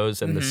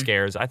tableaus and the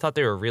scares. I thought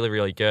they were really,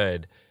 really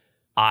good.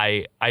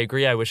 I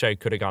agree. I wish I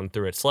could have gone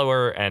through it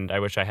slower, and I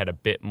wish I had a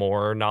bit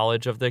more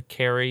knowledge of the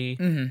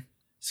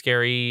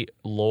scary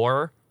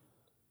lore.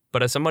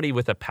 But as somebody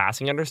with a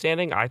passing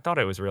understanding, I thought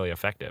it was really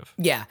effective.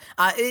 Yeah,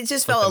 it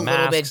just felt a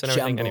little bit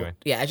jumbled. Anyway.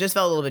 Yeah, it just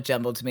felt a little bit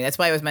jumbled to me. That's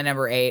why it was my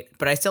number 8,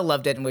 but I still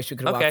loved it and wish we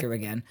could walk through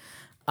again.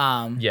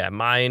 Yeah,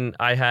 mine,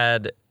 I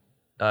had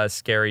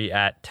scary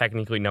at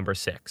technically number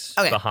 6,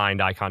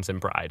 behind Icons and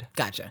Bride.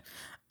 Gotcha.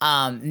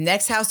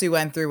 Next house we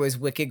went through was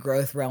Wicked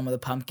Growth Realm of the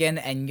Pumpkin,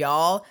 and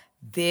y'all,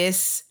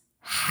 this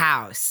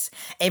house.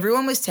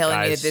 Everyone was telling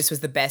me that this was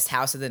the best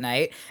house of the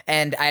night,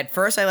 and at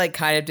first I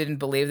kind of didn't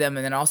believe them,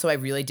 and then also I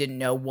really didn't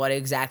know what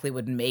exactly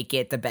would make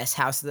it the best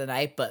house of the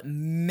night, but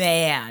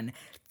man,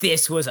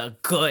 this was a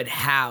good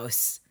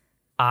house.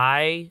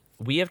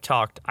 We have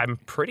talked, I'm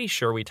pretty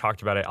sure we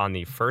talked about it on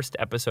the first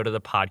episode of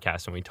the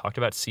podcast when we talked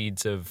about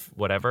Seeds of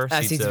whatever.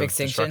 Seeds of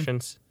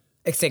Extinction.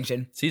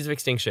 Seeds of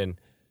Extinction,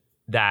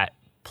 that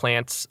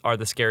plants are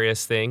the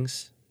scariest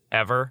things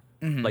ever.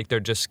 Mm-hmm. Like, they're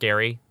just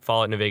scary.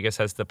 Fallout New Vegas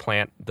has the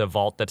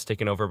vault that's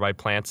taken over by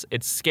plants.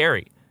 It's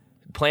scary.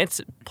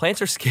 Plants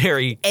are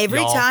scary.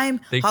 Every time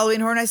Halloween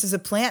Horror Nights is a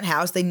plant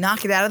house, they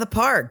knock it out of the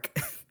park.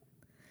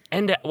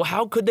 And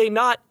how could they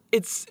not?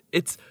 It's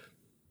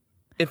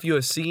if you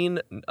have seen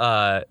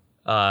Over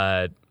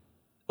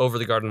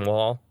the Garden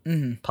Wall,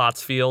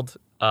 Pottsfield,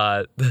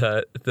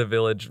 the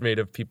village made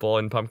of people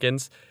and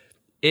pumpkins,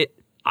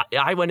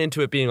 I went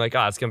into it being like,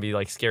 it's gonna be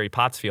like Scary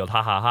Pottsfield.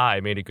 Ha ha ha! I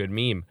made a good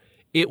meme.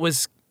 It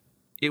was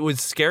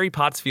Scary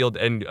Pottsfield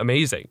and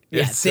amazing.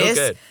 It's so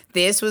good.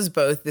 This was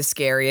both the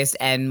scariest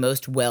and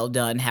most well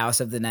done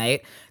house of the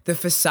night. The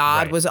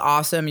facade was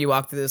awesome. You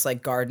walk through this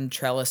garden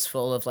trellis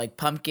full of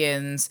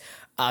pumpkins.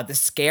 The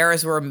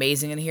scares were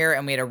amazing in here,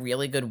 and we had a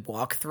really good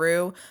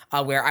walkthrough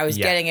where I was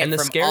getting it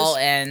from all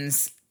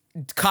ends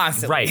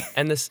constantly. Right,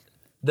 and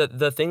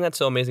the thing that's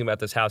so amazing about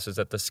this house is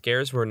that the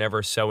scares were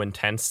never so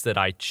intense that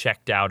I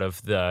checked out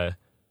of the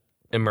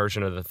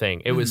immersion of the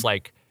thing. It was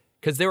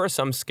because there were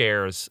some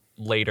scares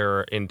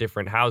later in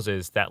different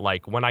houses that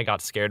when I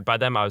got scared by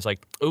them, I was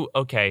like, "Ooh,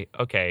 okay,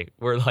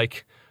 we're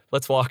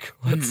let's walk,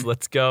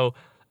 let's go."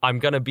 I'm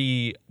gonna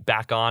be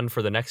back on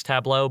for the next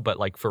tableau,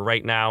 but for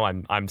right now,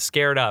 I'm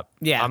scared up.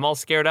 Yeah, I'm all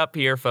scared up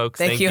here, folks.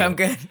 Thank you. I'm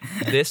good.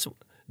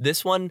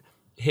 This one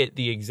hit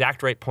the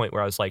exact right point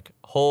where I was like,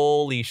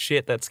 "Holy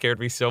shit, that scared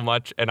me so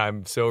much," and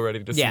I'm so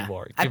ready to see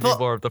more. Give me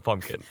more of the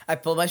pumpkin. I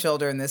pulled my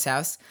shoulder in this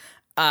house.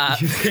 I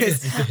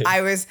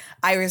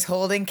was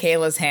holding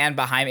Kayla's hand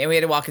behind me, and we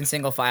had to walk in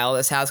single file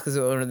this house because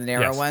it was one of the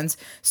narrow ones.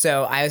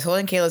 So I was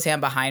holding Kayla's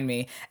hand behind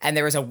me, and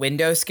there was a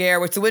window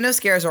scare, which the window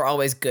scares are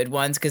always good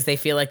ones because they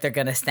feel like they're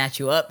gonna snatch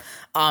you up.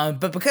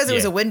 But because it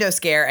was a window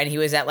scare and he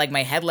was at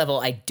my head level,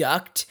 I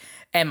ducked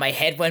and my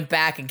head went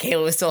back, and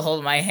Kayla was still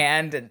holding my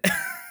hand, and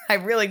I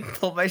really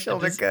pulled my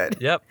shoulder good.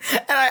 Yep.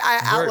 And I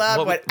out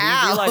loud went,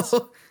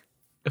 "Ow!"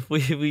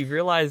 We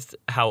realized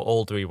how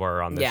old we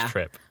were on this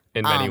trip.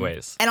 In many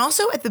ways. And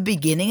also at the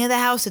beginning of the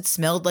house, it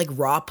smelled like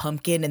raw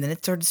pumpkin, and then it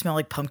started to smell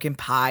like pumpkin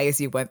pie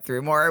as you went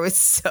through more. It was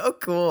so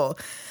cool.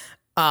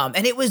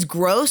 And it was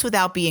gross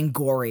without being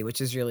gory, which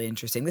is really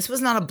interesting. This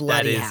was not a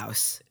bloody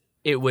house.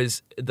 It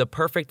was the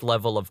perfect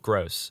level of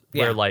gross,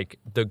 where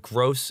the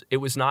gross, it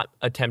was not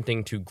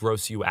attempting to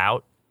gross you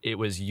out. It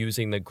was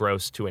using the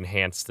gross to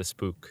enhance the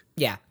spook.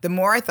 Yeah. The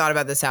more I thought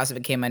about this house, it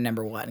became my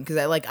number 1. Because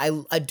I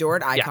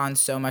adored Icons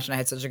so much, and I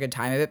had such a good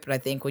time of it. But I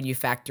think when you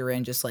factor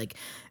in just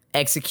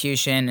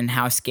execution and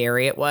how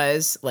scary it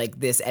was,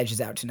 this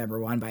edges out to number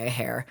 1 by a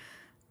hair.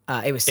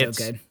 It was so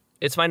good.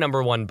 It's my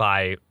number 1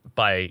 by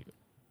I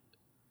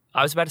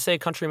was about to say a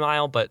country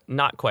mile, but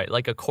not quite,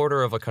 a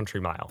quarter of a country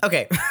mile.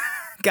 Okay.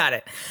 Got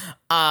it.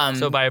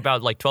 So by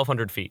about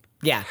 1,200 feet.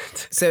 Yeah.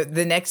 So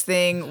the next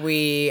thing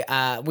we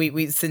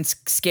since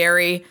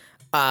scary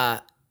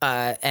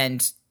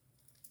and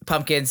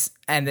pumpkins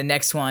and the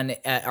next one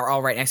are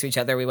all right next to each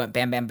other, we went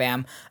bam, bam,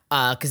 bam.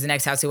 Because the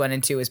next house we went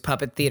into was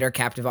Puppet Theater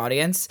Captive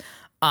Audience.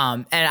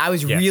 And I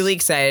was really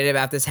excited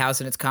about this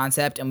house and its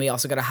concept. And we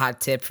also got a hot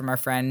tip from our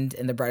friend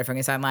in the Bride of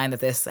Frankenstein line that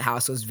this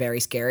house was very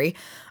scary.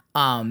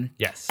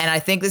 Yes. And I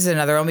think this is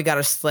another one. We got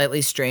a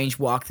slightly strange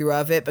walkthrough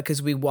of it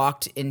because we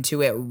walked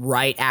into it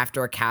right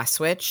after a cast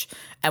switch.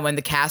 And when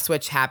the cast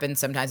switch happens,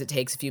 sometimes it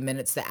takes a few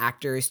minutes for the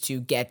actors to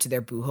get to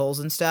their boo holes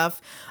and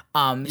stuff.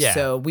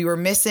 So we were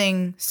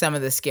missing some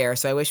of the scare.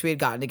 So I wish we had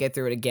gotten to get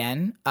through it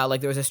again.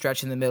 Like there was a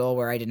stretch in the middle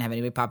where I didn't have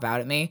anybody pop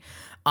out at me.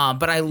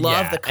 But I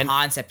love the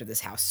concept of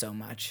this house so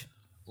much.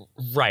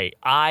 Right.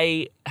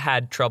 I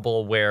had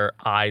trouble where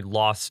I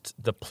lost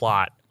the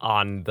plot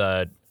on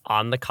the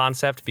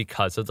concept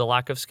because of the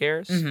lack of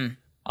scares.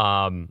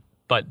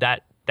 But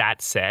that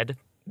said,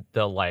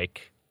 the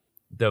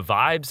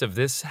vibes of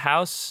this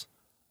house,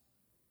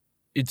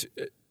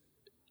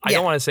 I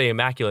don't want to say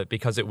immaculate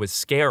because it was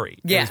scary.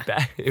 Yeah.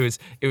 It was bad.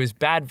 It was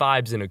bad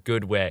vibes in a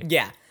good way.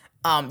 Yeah.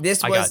 I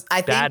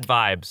think bad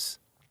vibes.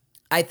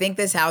 I think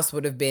this house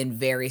would have been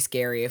very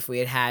scary if we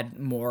had had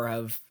more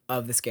of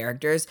the scare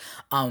actors.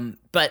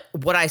 But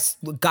what I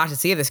got to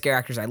see of the scare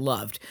actors, I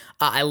loved.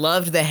 I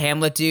loved the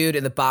Hamlet dude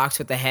in the box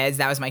with the heads.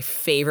 That was my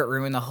favorite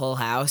room in the whole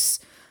house.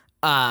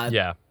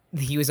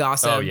 He was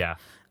awesome. Oh yeah.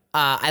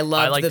 I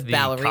loved the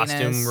ballerinas.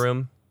 Costume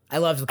room. I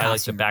loved the costume. I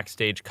liked the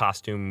backstage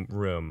costume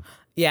room.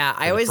 Yeah,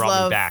 I always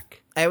love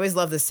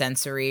the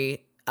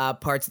sensory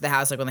parts of the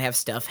house, like when they have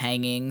stuff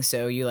hanging,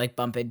 so you like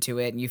bump into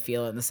it and you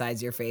feel it in the sides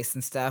of your face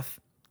and stuff.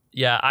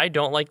 Yeah, I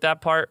don't like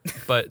that part,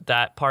 but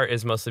that part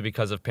is mostly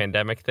because of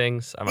pandemic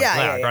things. I'm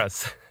like,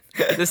 gross.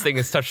 This thing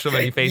has touched so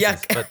many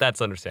faces, but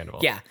that's understandable.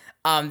 Yeah.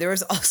 There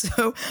was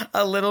also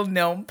a little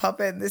gnome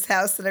puppet in this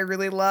house that I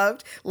really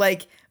loved.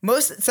 Like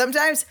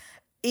sometimes,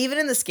 even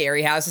in the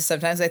scary houses,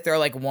 sometimes I throw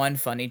like one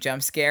funny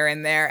jump scare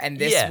in there. And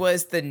this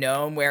was the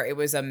gnome where it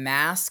was a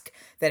mask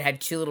that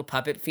had two little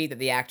puppet feet that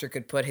the actor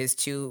could put his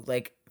two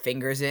like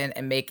fingers in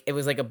and it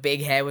was like a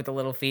big head with the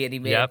little feet and he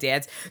made it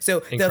dance. So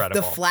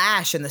the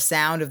flash and the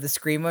sound of the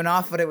scream went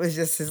off, but it was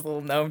just his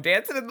little gnome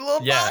dancing in the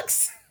little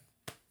box.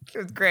 It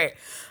was great.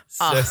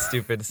 So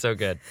stupid, so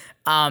good.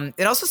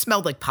 It also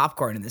smelled like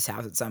popcorn in this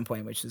house at some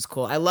point, which was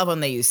cool. I love when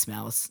they use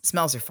smells.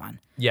 Smells are fun.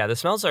 Yeah, the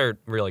smells are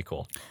really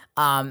cool.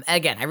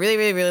 Again, I really,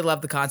 really, really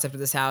love the concept of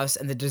this house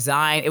and the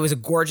design. It was a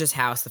gorgeous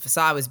house. The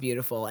facade was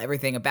beautiful.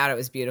 Everything about it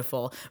was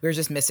beautiful. We were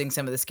just missing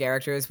some of the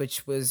characters,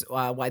 which was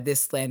why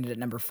this landed at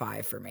number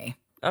 5 for me.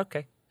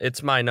 Okay.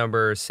 It's my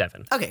number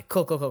 7. Okay,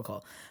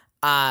 cool.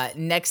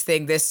 Next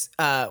thing, this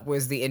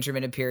was the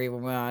intermittent period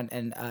when we went on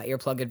an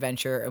earplug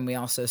adventure, and we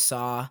also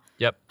saw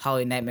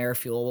Halloween Nightmare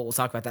Fuel. We'll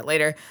talk about that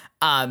later.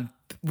 By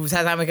the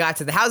time we got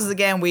to the houses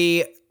again,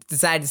 we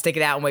decided to stick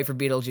it out and wait for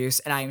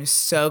Beetlejuice, and I am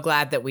so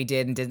glad that we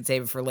did and didn't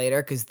save it for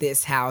later because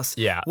this house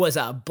was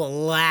a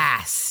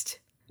blast.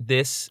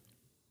 To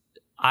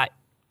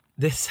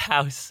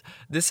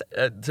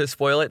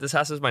spoil it, this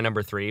house is my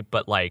number 3,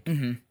 but like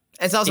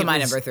it's also my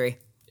number 3.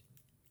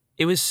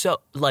 It was so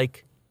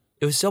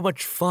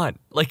much fun.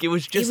 Like it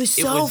was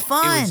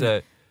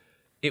fun.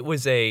 It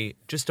was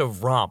just a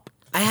romp.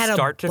 I had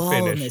start a ball to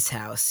finish. In this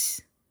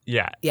house.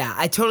 Yeah.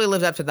 I totally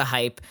lived up to the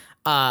hype.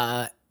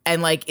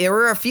 And like there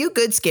were a few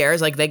good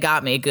scares, like they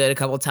got me good a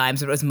couple times,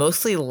 but it was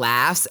mostly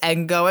laughs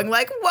and going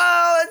like,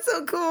 "Whoa, that's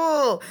so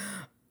cool."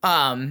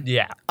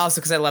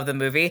 Also because I love the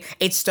movie.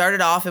 It started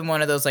off in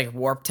one of those like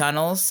warp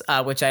tunnels,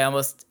 which I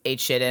almost ate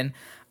shit in.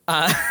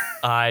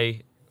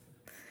 I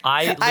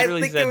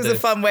literally think it was a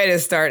fun way to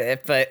start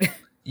it, but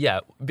yeah,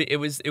 it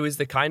was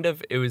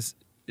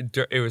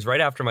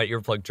right after my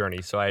earplug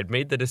journey, so I had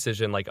made the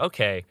decision like,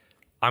 okay,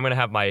 I'm gonna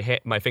have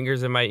my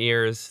fingers in my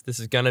ears. This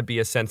is gonna be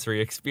a sensory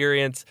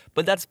experience,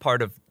 but that's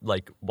part of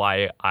like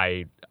why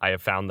I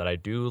have found that I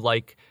do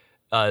like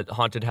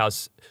haunted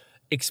house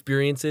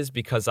experiences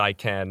because I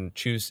can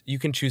choose. You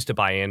can choose to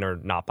buy in or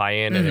not buy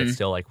in, and it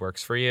still like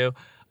works for you.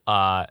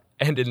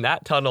 And in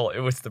that tunnel, it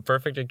was the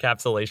perfect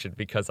encapsulation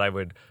because I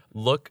would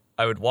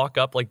walk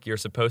up like you're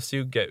supposed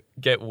to,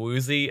 get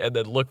woozy, and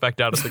then look back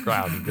down at the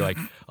ground and be like,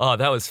 "Oh,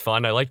 that was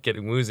fun. I like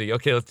getting woozy.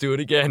 Okay, let's do it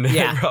again."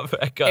 Yeah, drop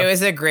back up. It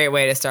was a great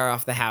way to start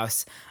off the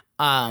house.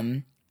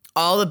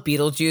 All the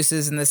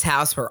Beetlejuices in this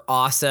house were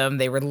awesome.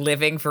 They were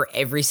living for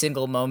every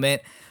single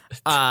moment.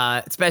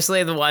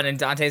 Especially the one in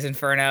Dante's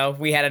Inferno.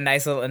 We had a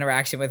nice little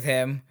interaction with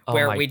him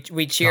where we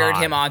cheered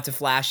him on to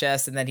flash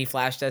us, and then he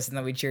flashed us, and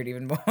then we cheered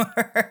even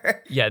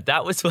more. Yeah,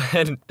 that was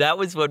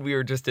when we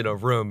were just in a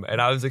room,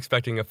 and I was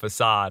expecting a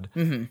facade,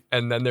 and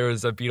then there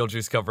was a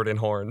Beetlejuice covered in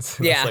horns.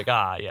 And yeah, it's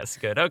like yes,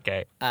 good,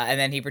 okay. And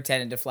then he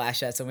pretended to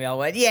flash us, and we all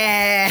went,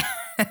 yeah.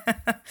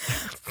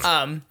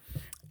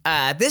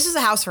 This is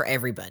a house for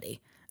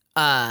everybody.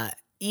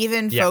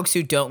 Even folks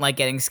who don't like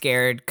getting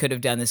scared could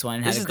have done this one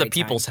and had a great time. This is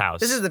the people's house.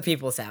 This is the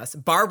people's house.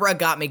 Barbara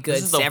got me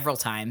good several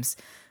times.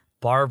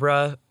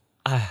 Barbara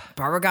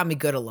got me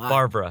good a lot.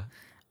 Barbara.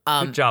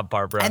 Good job,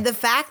 Barbara. And the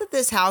fact that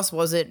this house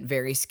wasn't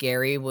very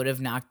scary would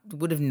have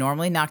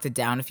normally knocked it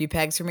down a few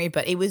pegs for me,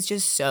 but it was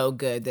just so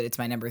good that it's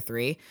my number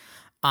 3.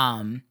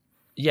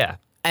 Yeah.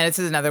 And this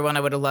is another one I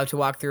would have loved to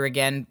walk through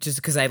again just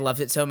because I loved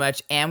it so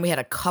much. And we had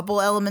a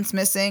couple elements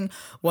missing.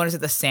 One is that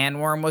the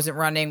sandworm wasn't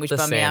running, which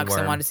bummed me out because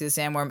I wanted to see the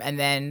sandworm. And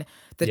then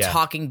the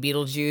talking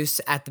Beetlejuice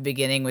at the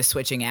beginning was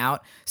switching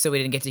out, so we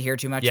didn't get to hear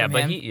too much from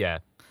him.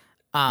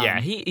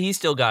 He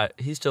still got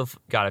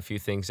a few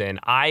things in.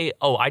 I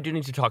do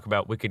need to talk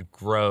about Wicked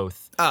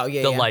Growth.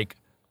 Like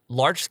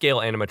large scale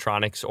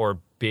animatronics or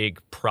big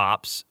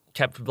props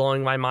kept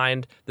blowing my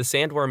mind. The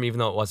sandworm, even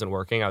though it wasn't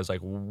working, I was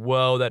like,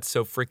 whoa, that's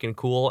so freaking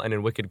cool. And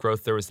in Wicked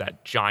Growth, there was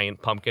that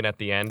giant pumpkin at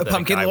the end. The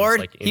Pumpkin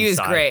Lord? He was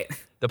great.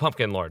 The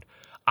Pumpkin Lord.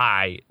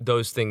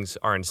 Those things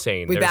are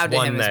insane. We bowed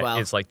to him as well.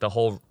 It's like the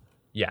whole,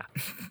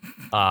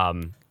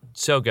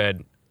 so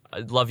good. I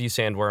love you,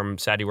 Sandworm.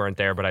 Sad you weren't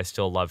there, but I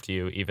still loved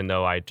you, even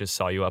though I just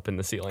saw you up in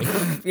the ceiling.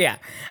 Yeah.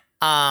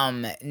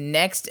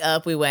 Next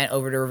up, we went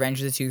over to Revenge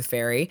of the Tooth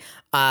Fairy,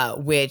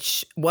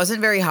 which wasn't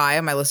very high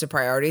on my list of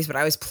priorities, but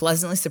I was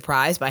pleasantly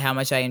surprised by how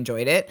much I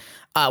enjoyed it.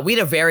 We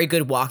had a very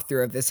good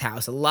walkthrough of this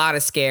house, a lot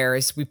of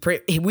scares.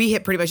 We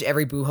hit pretty much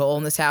every boo hole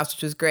in this house,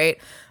 which was great.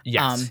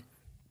 Yes.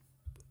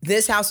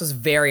 This house was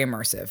very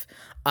immersive.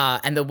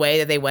 And the way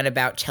that they went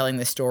about telling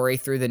the story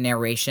through the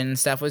narration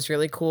stuff was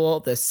really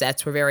cool. The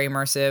sets were very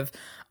immersive.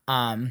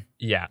 The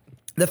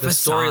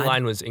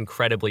storyline was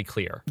incredibly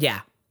clear. Yeah.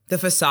 The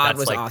facade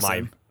was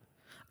awesome.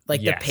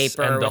 The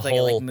paper with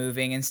like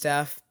moving and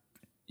stuff.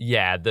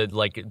 Yeah,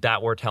 that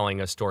we're telling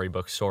a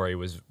storybook story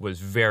was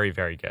very,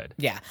 very good.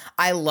 Yeah.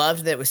 I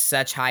loved that it was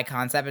such high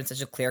concept and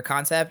such a clear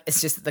concept.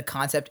 It's just that the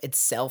concept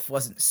itself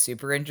wasn't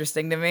super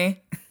interesting to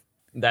me.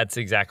 That's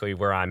exactly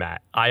where I'm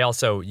at. I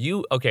also,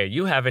 you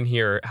have in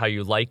here how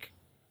you like,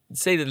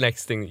 say the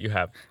next thing that you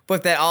have.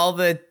 But that all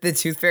the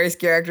Tooth Fairy's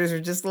characters are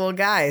just little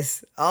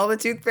guys. All the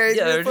Tooth Fairies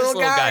are just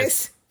little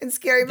guys. In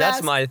scary masks.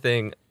 That's my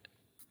thing.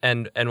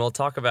 And we'll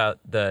talk about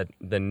the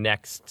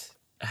next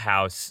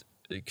house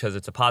because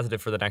it's a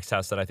positive for the next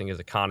house that I think is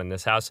a con in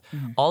this house.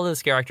 Mm-hmm. All of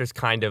those characters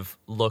kind of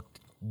looked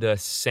the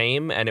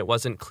same, and it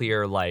wasn't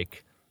clear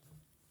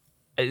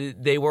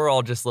they were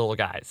all just little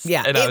guys.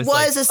 Yeah, and it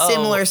was a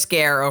similar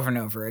scare over and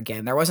over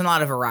again. There wasn't a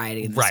lot of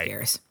variety in the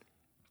scares.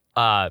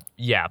 But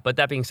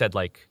that being said,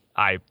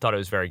 I thought it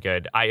was very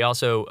good. I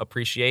also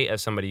appreciate,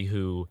 as somebody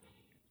who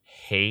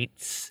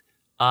hates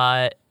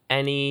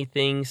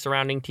anything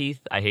surrounding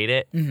teeth, I hate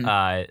it,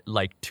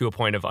 to a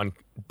point of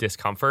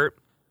discomfort.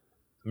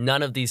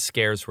 None of these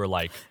scares were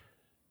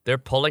they're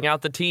pulling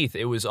out the teeth.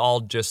 It was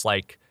all just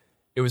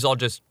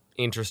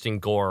interesting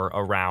gore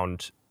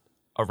around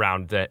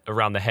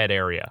the head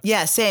area.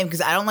 Yeah, same,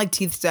 because I don't like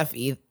teeth stuff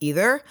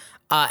either.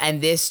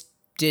 And this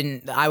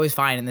didn't. I was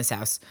fine in this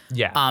house.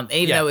 Yeah.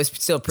 Even though it was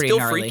still pretty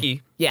gnarly.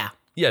 Freaky. Yeah.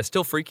 Yeah,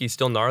 still freaky,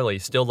 still gnarly,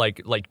 still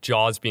like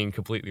jaws being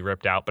completely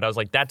ripped out. But I was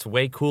like, that's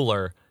way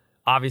cooler.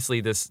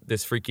 Obviously,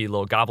 this freaky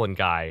little goblin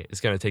guy is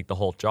going to take the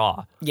whole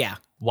jaw. Yeah.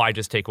 Why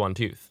just take one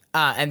tooth?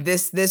 And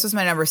this was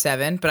my number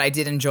 7, but I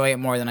did enjoy it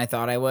more than I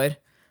thought I would.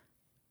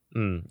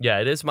 Yeah,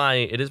 it is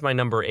my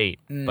number 8,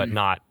 but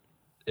not.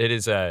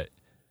 It's a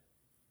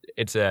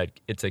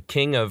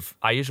king of.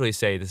 I usually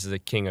say this is a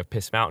king of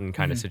Piss Mountain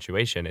kind of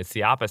situation. It's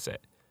the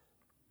opposite.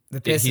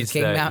 The Piss of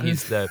King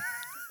Mountain.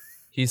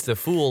 He's the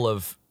fool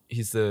of.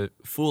 He's the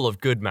fool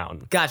of Good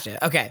Mountain.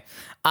 Gotcha. Okay.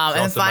 And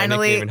also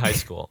finally, my nickname in high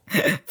school.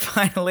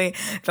 Finally,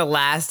 the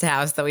last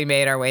house that we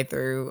made our way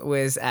through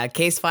was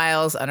Case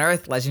Files: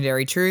 Unearthed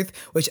Legendary Truth,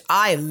 which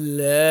I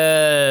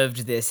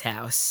loved. This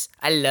house.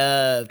 I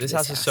loved this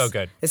house. Is so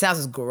good. This house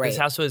is great. This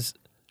house was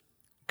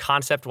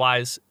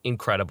concept-wise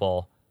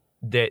incredible.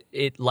 That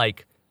it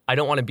I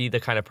don't want to be the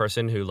kind of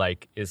person who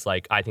is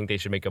I think they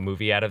should make a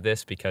movie out of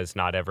this because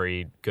not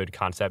every good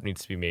concept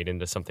needs to be made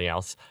into something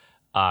else.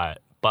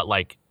 But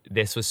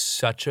this was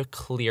such a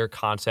clear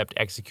concept,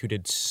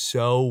 executed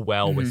so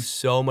well with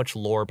so much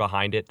lore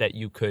behind it that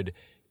you could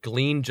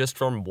glean just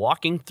from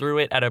walking through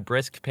it at a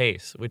brisk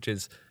pace, which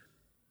is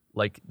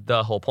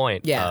the whole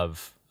point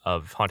of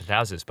haunted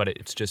houses. But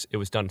it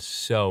was done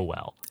so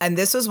well. And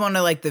this was one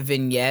of the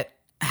vignette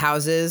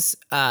houses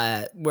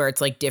where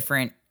it's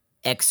different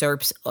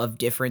excerpts of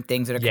different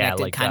things that are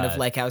connected, kind of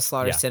like how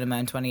Slaughter Cinema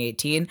in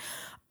 2018.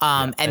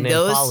 And an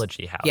those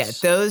anthology house. Yeah,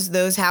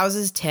 those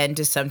houses tend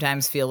to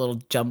sometimes feel a little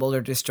jumbled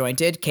or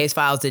disjointed. Case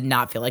Files did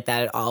not feel like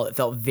that at all. It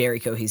felt very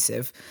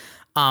cohesive.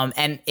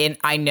 And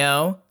I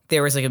know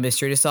there was a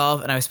mystery to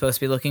solve, and I was supposed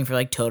to be looking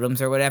for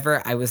totems or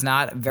whatever. I was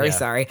not. I'm very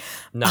sorry.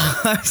 No,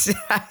 I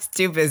was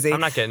too busy. I'm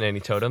not getting any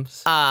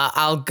totems.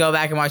 I'll go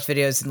back and watch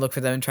videos and look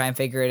for them and try and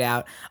figure it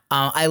out.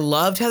 I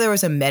loved how there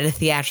was a meta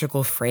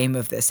theatrical frame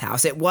of this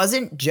house. It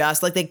wasn't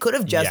just they could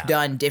have just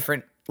done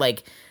different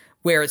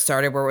where it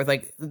started, where it was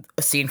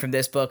a scene from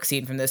this book,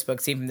 scene from this book,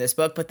 scene from this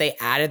book, but they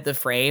added the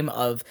frame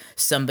of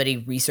somebody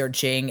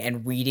researching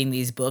and reading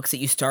these books that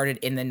you started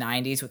in the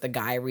 90s with a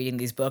guy reading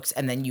these books,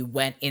 and then you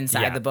went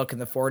inside the book in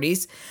the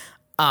 40s.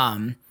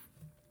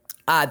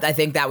 I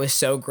think that was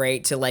so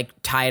great to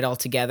tie it all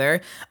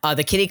together.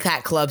 The Kitty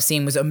Cat Club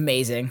scene was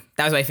amazing.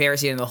 That was my favorite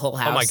scene in the whole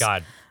house. Oh my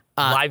God.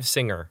 Live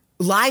singer.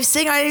 Live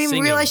singer? I didn't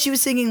even realize she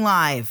was singing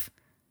live.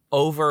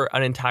 Over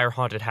an entire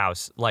haunted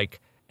house.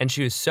 And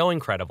she was so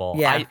incredible.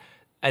 Yeah.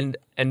 And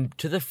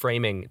to the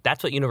framing,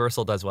 that's what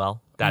Universal does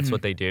well. That's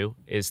what they do,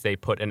 is they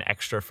put an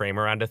extra frame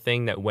around a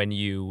thing that when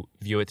you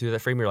view it through the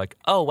frame, you're like,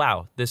 oh,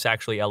 wow, this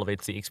actually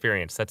elevates the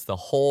experience. That's the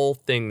whole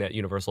thing that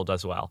Universal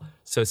does well.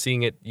 So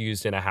seeing it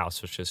used in a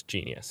house was just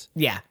genius.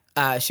 Yeah.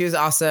 She was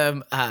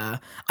awesome. And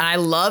I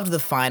loved the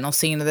final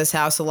scene of this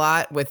house a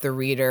lot with the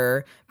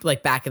reader,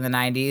 like back in the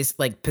 90s,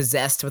 like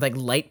possessed with like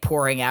light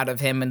pouring out of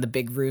him and the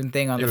big rune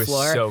thing on the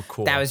floor. It was so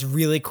cool. That was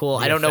really cool.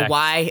 I don't know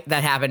why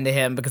that happened to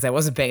him because I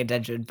wasn't paying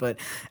attention, but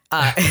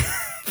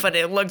but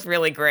it looked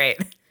really great.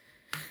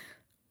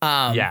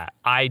 Yeah,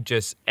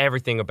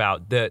 everything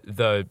about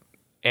the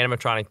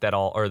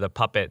animatronic or the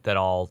puppet that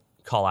I'll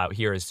call out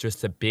here is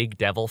just a big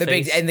devil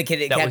face. And the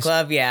Cat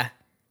Club, yeah.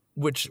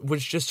 Which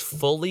was just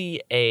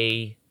fully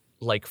a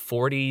like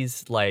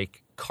 40s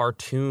like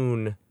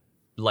cartoon,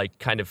 like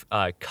kind of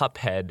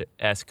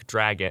Cuphead-esque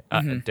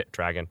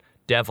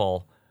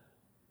devil,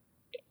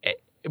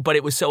 but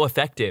it was so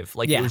effective.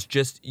 Like it was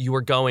just, you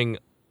were going,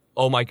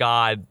 oh my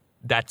God,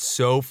 that's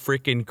so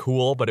freaking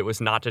cool, but it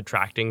was not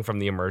detracting from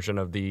the immersion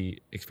of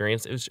the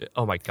experience. It was,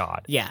 oh my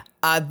God. Yeah.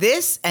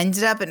 This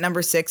ended up at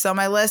number 6 on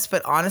my list,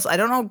 but honestly, I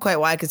don't know quite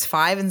why, because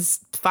 5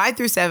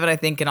 through 7, I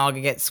think, can all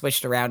get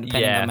switched around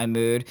depending on my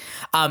mood.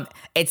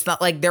 It's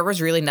not like there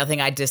was really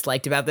nothing I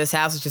disliked about this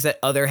house. It's just that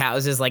other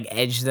houses like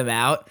edged them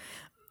out.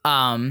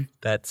 I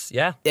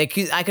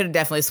could have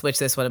definitely switched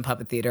this one in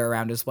Puppet Theater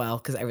around as well,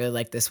 because I really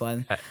like this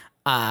one.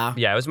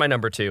 It was my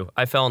number 2.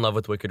 I fell in love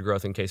with Wicked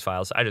Growth and Case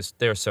Files.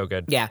 They were so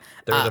good. Yeah.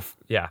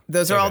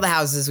 Those are all the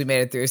houses we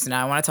made it through. So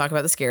now I want to talk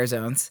about the scare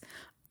zones.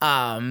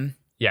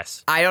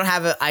 Yes.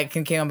 I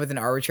came up with an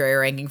arbitrary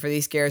ranking for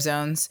these scare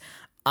zones.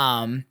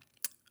 And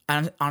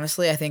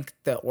honestly, I think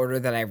the order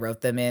that I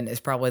wrote them in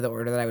is probably the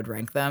order that I would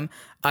rank them.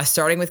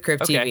 Starting with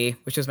Crypt TV,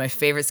 which was my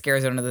favorite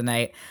scare zone of the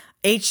night.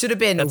 8 should have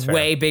been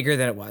way bigger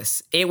than it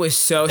was. It was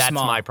so small. That's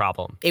my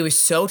problem. It was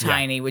so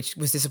tiny, which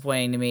was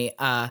disappointing to me.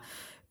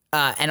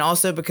 And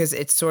also because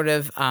it's sort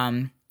of,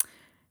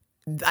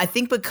 I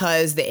think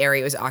because the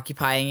area it was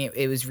occupying,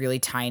 it was really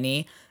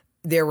tiny.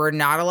 There were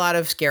not a lot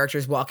of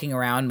characters walking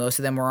around. Most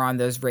of them were on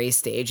those raised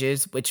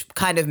stages, which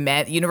kind of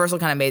meant Universal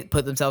kind of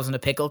put themselves in a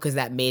pickle because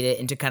that made it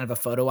into kind of a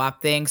photo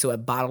op thing. So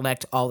it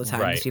bottlenecked all the time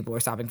because people were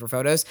stopping for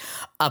photos.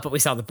 But we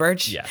saw the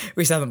Birch. Yeah.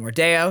 We saw the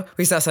Mordeo.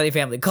 We saw Sunny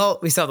Family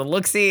Cult. We saw the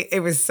Look-See. It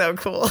was so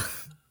cool.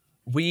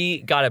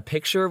 We got a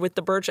picture with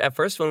the Birch. At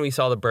first, when we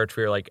saw the Birch,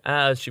 we were like,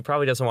 she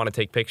probably doesn't want to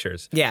take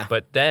pictures. Yeah.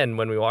 But then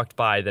when we walked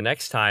by the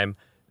next time,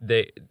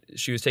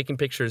 she was taking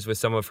pictures with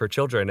some of her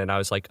children, and I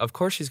was like, of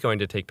course she's going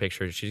to take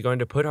pictures. She's going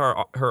to put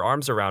her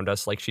arms around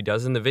us like she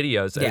does in the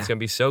videos, and it's going to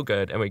be so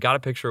good. And we got a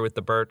picture with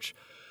the Birch,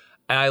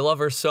 and I love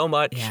her so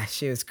much. Yeah,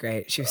 she was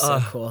great. She was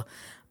so cool.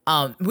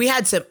 We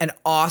had an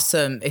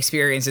awesome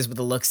experiences with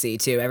the Look-See,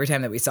 too, every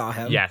time that we saw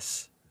him.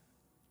 Yes,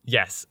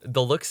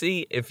 the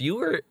Look-See. If you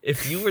were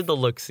the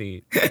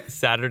Look-See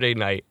Saturday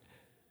night,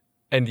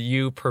 and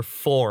you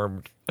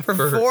performed for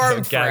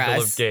a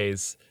gaggle of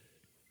gays,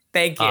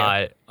 thank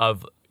you.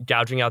 Of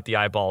gouging out the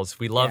eyeballs,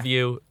 we love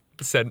you.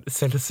 Send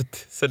us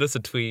a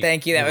tweet.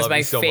 Thank you. That was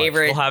my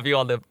favorite. We'll have you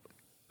on the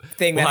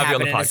thing that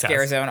happened in a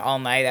scare zone all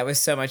night. That was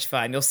so much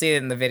fun. You'll see it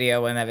in the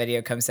video when that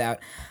video comes out.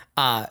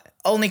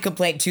 Only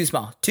complaint: too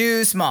small.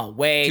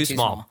 Way too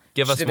small.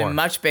 Give us more. Should have been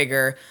much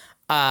bigger.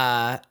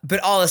 But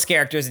all the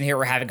characters in here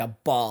were having a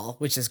ball,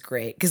 which is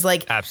great. Because,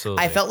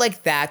 absolutely, I felt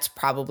like that's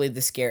probably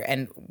the scare.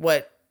 And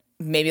what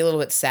made me a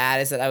little bit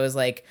sad is that I was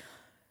like,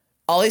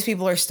 all these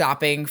people are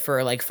stopping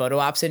for, photo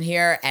ops in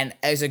here. And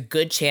there's a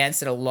good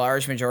chance that a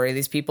large majority of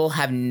these people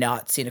have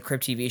not seen a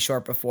Crypt TV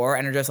short before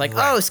and are just like,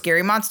 oh,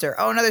 scary monster.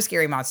 Oh, another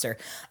scary monster.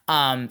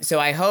 So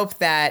I hope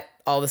that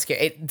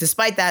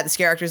despite that, the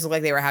scare actors look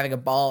like they were having a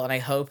ball. And I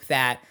hope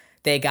that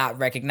they got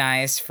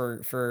recognized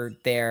for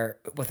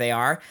what they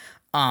are.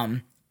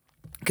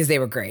 Because they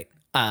were great.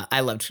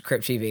 I loved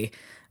Crypt TV.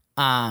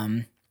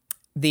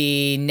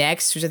 The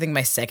next, which I think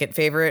my second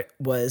favorite,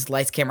 was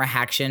Lights, Camera,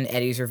 Haction,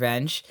 Eddie's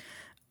Revenge.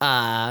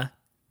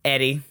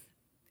 Eddie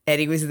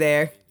was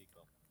there.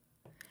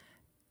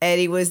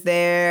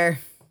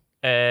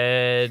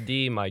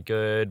 Eddie, my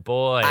good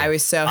boy. I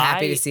was so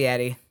happy to see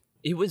Eddie.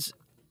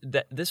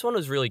 This one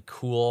was really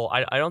cool.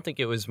 I don't think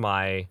it was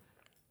my,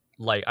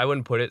 I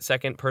wouldn't put it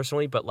second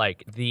personally, but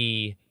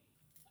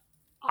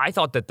I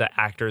thought that the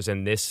actors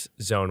in this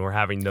zone were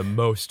having the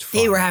most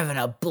fun. They were having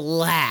a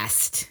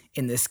blast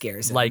in this scare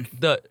zone.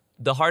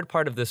 The hard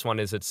part of this one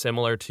is it's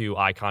similar to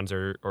Icons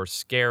or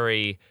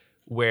Scary,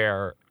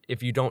 where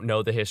if you don't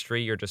know the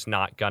history, you're just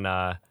not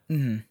gonna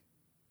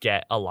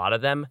get a lot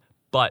of them.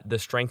 But the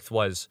strength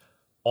was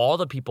all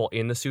the people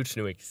in the suits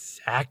knew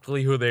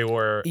exactly who they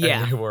were,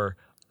 and they were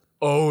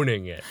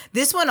owning it.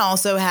 This one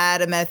also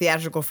had a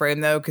meta-theatrical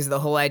frame, though, because the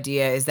whole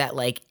idea is that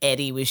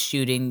Eddie was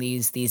shooting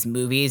these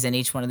movies, and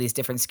each one of these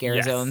different scare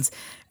zones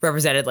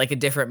represented a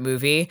different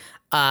movie.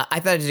 I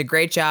thought it did a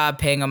great job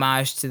paying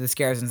homage to the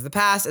scare zones of the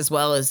past, as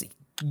well as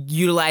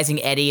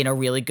utilizing Eddie in a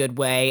really good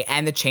way,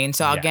 and the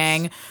Chainsaw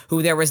Gang,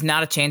 who there was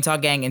not a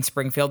Chainsaw Gang in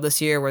Springfield this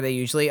year where they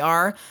usually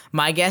are.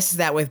 My guess is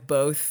that with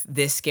both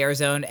this Scare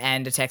Zone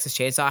and a Texas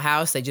Chainsaw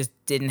House, they just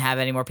didn't have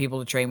any more people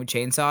to train with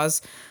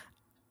chainsaws.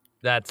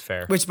 That's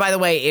fair. Which, by the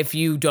way, if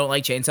you don't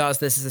like chainsaws,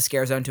 this is a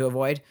Scare Zone to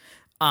avoid.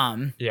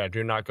 Yeah,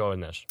 do not go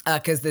in this.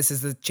 Because this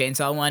is the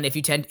chainsaw one. If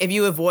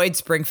you avoid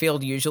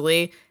Springfield,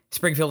 usually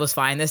Springfield is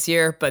fine this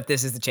year, but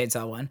this is the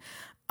chainsaw one.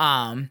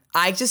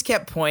 I just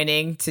kept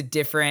pointing to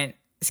different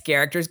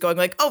characters going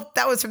like, oh,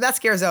 that was from that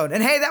Scare Zone.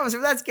 And hey, that was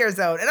from that Scare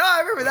Zone. And oh,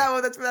 I remember that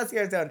one. That's from that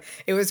Scare Zone.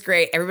 It was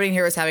great. Everybody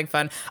here was having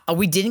fun.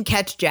 We didn't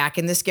catch Jack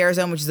in the Scare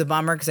Zone, which is a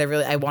bummer because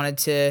I wanted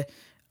to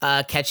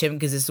catch him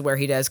because this is where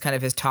he does kind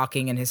of his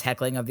talking and his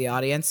heckling of the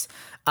audience.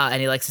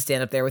 And he likes to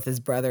stand up there with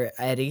his brother,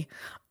 Eddie.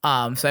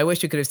 So I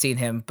wish we could have seen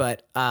him,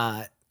 but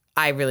I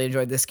really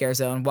enjoyed this Scare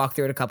Zone. Walked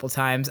through it a couple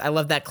times. I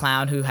love that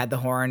clown who had the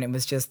horn and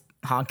was just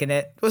honking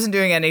it. Wasn't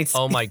doing any.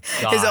 Oh my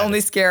God. His only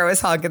scare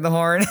was honking the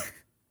horn.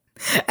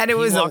 And he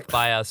walked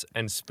by us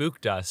and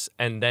spooked us,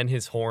 and then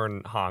his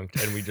horn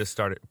honked, and we just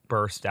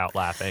burst out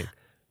laughing.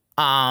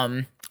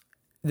 The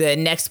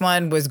next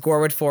one was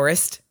Gorewood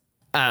Forest,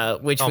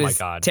 which was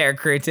Tara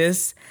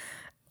Cruntis.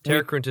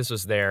 Tara Cruntis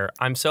was there.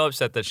 I'm so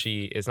upset that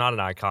she is not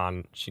an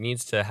icon. She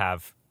needs to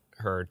have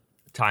her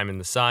time in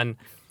the sun.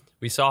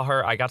 We saw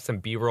her. I got some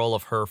B-roll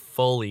of her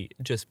fully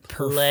just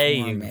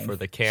playing for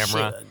the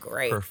camera,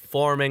 great.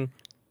 performing.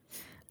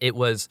 It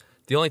was.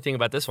 The only thing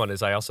about this one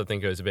is I also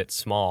think it was a bit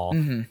small.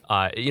 Mm-hmm.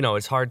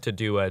 It's hard to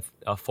do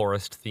a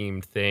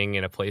forest-themed thing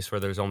in a place where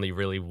there's only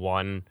really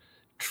one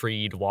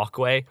treed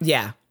walkway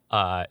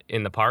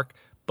in the park.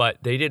 But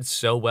they did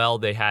so well.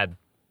 They had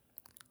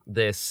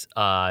this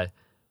all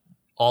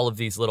of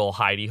these little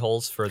hidey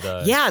holes for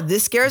the... Yeah,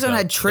 this Scare Zone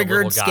had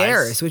triggered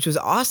scares, which was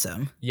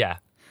awesome. Yeah.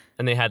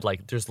 And they had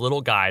there's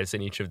little guys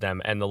in each of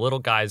them, and the little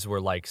guys were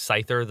like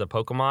Scyther, the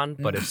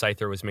Pokemon, but if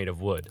Scyther was made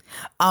of wood.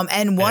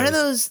 And one of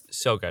those,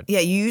 so good. Yeah,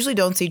 you usually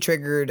don't see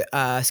triggered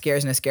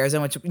scares in a Scare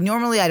Zone, which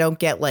normally I don't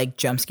get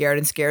jump scared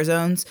in Scare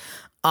Zones.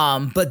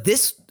 But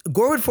this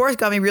Gorewood Forest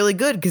got me really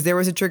good because there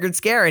was a triggered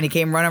scare, and he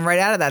came running right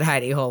out of that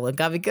hidey hole. It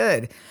got me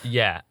good.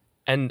 Yeah,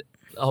 and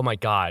oh my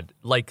God,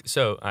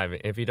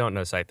 if you don't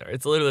know Scyther,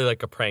 it's literally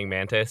like a praying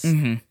mantis,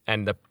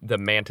 and the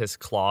mantis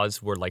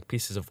claws were like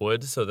pieces of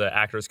wood, so the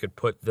actors could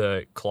put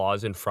the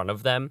claws in front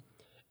of them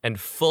and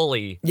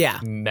fully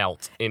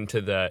melt into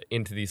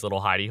these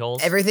little hidey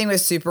holes. Everything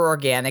was super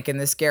organic in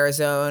the Scare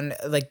Zone.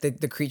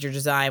 The creature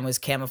design was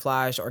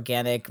camouflage,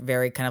 organic,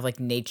 very kind of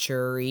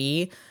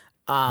nature-y.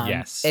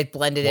 Yes, it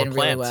blended in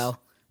really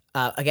well.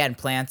 Again,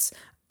 plants.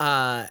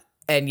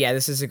 And yeah,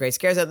 this is a great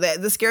Scare Zone.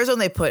 The Scare Zone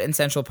they put in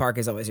Central Park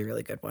is always a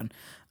really good one.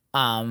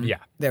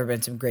 There have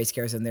been some great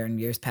Scare Zone there in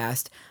years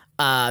past.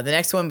 The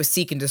next one was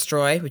Seek and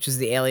Destroy, which was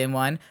the alien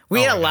one.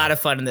 We had a lot of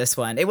fun in this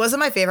one. It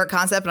wasn't my favorite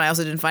concept, and I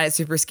also didn't find it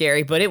super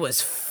scary, but it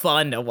was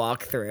fun to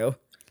walk through.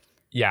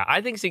 Yeah, I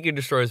think Seek and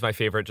Destroy is my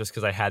favorite just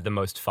because I had the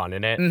most fun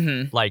in it.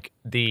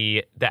 Mm-hmm.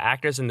 The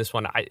actors in this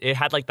one, it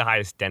had the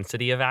highest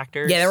density of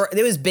actors. Yeah,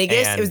 it was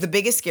biggest. It was the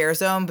biggest Scare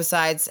Zone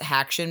besides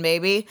Haction,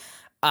 maybe.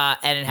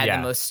 And it had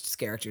the most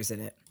characters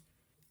in it.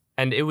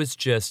 And it was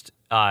just,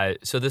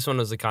 so this one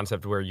was the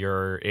concept where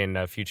you're in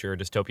a future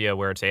dystopia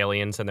where it's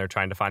aliens and they're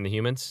trying to find the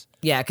humans.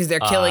 Yeah, because they're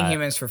killing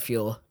humans for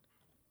fuel.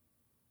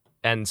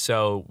 And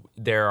so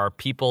there are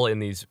people in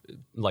these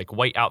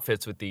white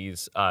outfits with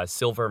these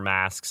silver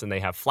masks, and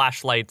they have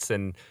flashlights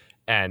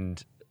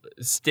and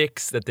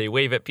sticks that they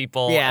wave at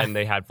people. Yeah. And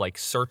they have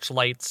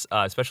searchlights,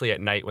 especially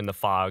at night when the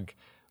fog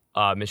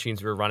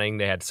machines were running.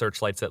 They had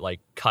searchlights that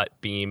cut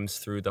beams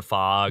through the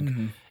fog.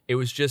 Mm-hmm. It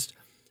was just,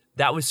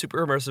 that was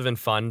super immersive and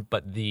fun.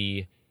 But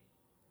the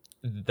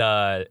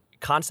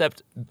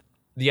concept,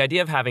 the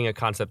idea of having a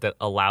concept that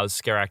allows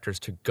scare actors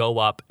to go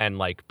up and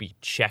be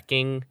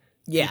checking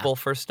people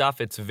for stuff.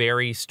 It's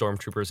very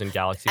Stormtroopers and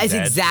Galaxy's Edge.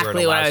 That's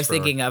exactly what I was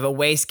thinking of. A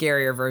way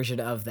scarier version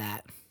of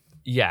that.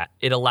 Yeah,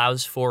 it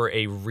allows for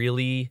a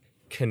really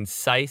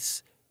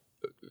concise,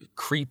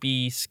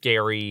 creepy,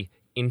 scary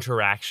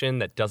interaction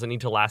that doesn't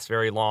need to last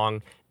very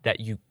long, that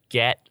you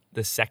get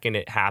the second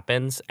it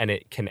happens, and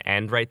it can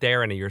end right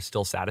there, and you're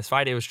still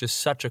satisfied. It was just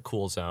such a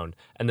cool zone,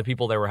 and the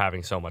people there were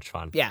having so much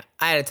fun. Yeah,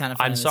 I had a ton of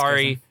fun. I'm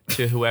sorry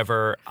to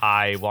whoever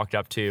I walked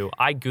up to.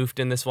 I goofed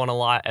in this one a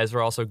lot.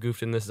 Ezra also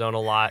goofed in this zone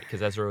a lot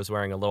because Ezra was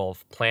wearing a little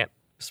plant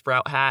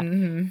sprout hat,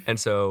 and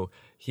so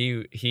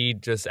he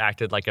just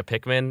acted like a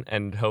Pikmin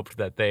and hoped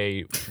that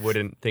they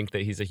wouldn't think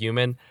that he's a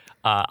human.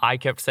 I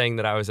kept saying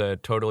that I was a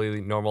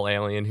totally normal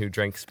alien who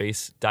drank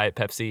space Diet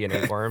Pepsi and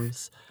ate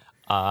worms.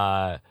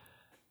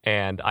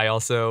 And I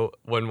also,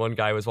 when one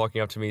guy was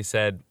walking up to me,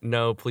 said,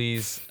 "No,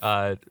 please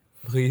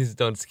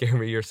don't scare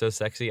me. You're so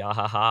sexy. Ah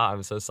ha ha.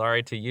 I'm so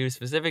sorry to you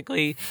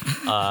specifically.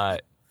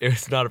 It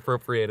was not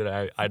appropriate,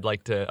 and I'd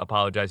like to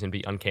apologize and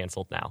be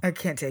uncanceled now." I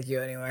can't take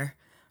you anywhere.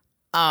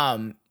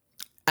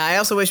 I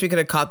also wish we could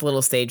have caught the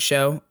little stage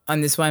show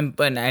on this one,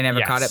 but I never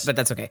caught it, but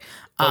that's okay.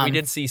 But we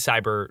did see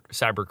Cyber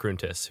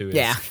Cruntis, who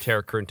is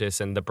Tara Cruntis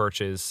and the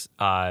Birch's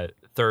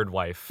third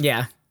wife.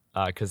 Yeah.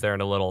 because they're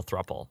in a little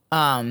throuple.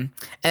 And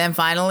then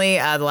finally,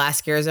 the last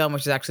scare zone,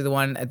 which is actually the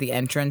one at the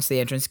entrance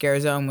scare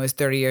zone, was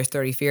 30 Years,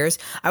 30 Fears.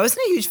 I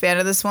wasn't a huge fan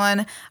of this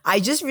one. I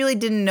just really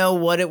didn't know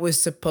what it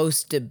was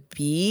supposed to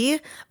be.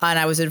 And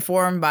I was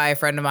informed by a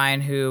friend of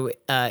mine who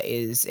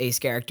is a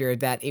scare actor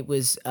that it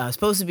was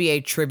supposed to be a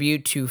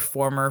tribute to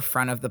former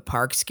front of the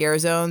park scare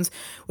zones,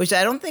 which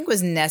I don't think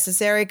was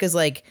necessary because,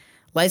 like,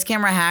 Lights,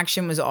 Camera,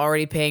 Action was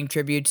already paying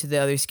tribute to the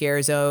other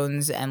scare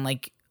zones, and,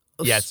 like,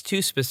 yeah, it's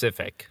too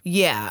specific.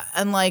 yeah,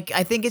 and like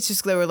I think it's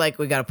just they were like,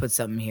 we got to put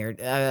something here.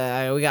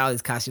 We got all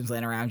these costumes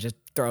laying around, just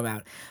throw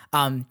them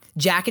out.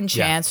 Jack and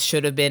Chance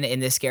should have been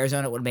in this scare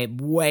zone. It would have made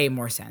way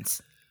more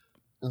sense.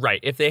 Right,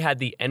 if they had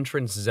the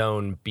entrance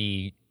zone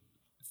be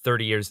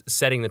 30 years,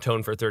 setting the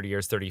tone for 30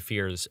 Years, 30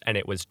 Fears, and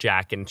it was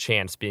Jack and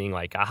Chance being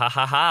like, ah ha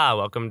ha ha,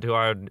 welcome to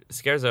our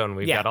scare zone.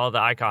 We've got all the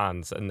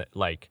icons, and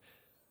like.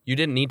 You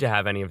didn't need to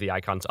have any of the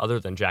icons other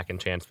than Jack and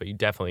Chance, but you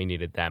definitely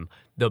needed them.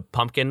 The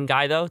pumpkin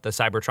guy, though, the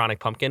Cybertronic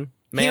pumpkin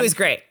man. He was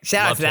great.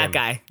 Shout out to that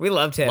guy. We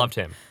loved him. Loved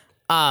him.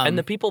 And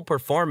the people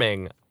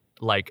performing,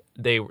 like,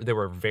 there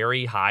were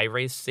very high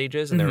race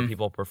stages, and there were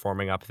people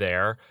performing up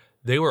there.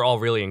 They were all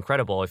really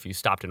incredible if you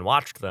stopped and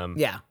watched them.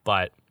 Yeah.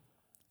 But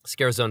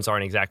scare zones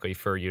aren't exactly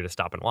for you to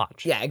stop and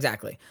watch. Yeah,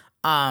 exactly.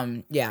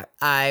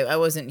 I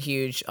wasn't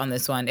huge on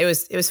this one. It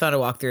was fun to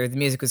walk through. The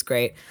music was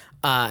great,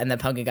 and the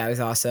pumpkin guy was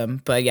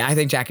awesome. But yeah, I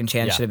think Jack and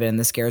Chance should have been in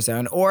the scare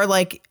zone, or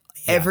like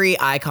every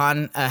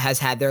icon has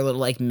had their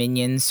little like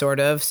minions, sort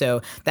of.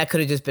 So that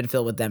could have just been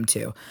filled with them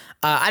too.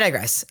 I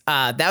digress.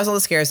 That was all the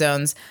scare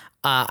zones.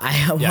 Now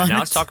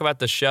let's talk about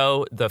the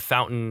show, the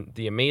fountain,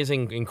 the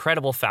amazing,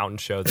 incredible fountain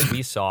show that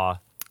we saw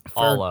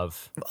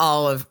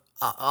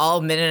all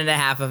minute and a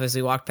half of as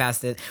we walked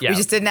past it. Yeah. We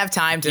just didn't have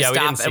time to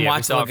stop and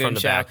watch the Lagoon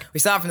show. We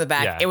saw it from the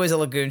back. Yeah. It was a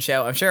Lagoon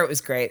show. I'm sure it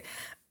was great.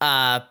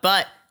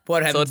 But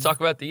what So let's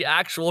talk about the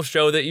actual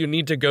show that you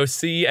need to go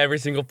see, every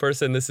single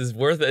person. This is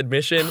worth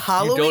admission.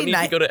 Halloween you don't need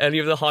to go to any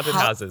of the haunted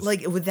houses.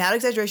 Like, without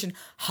exaggeration,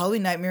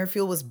 Halloween Nightmare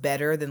Fuel was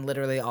better than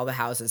literally all the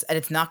houses. And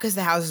it's not because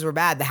the houses were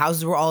bad. The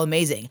houses were all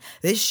amazing.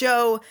 This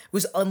show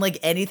was unlike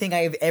anything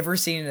I have ever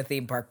seen in a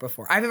theme park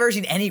before. I've ever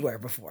seen anywhere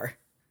before.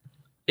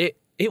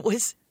 It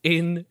was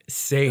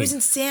insane. It was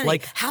insanity.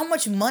 Like, how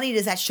much money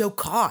does that show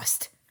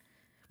cost?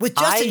 With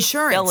just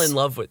insurance. I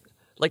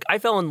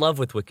fell in love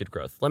with Wicked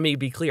Growth. Let me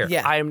be clear.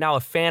 Yeah. I am now a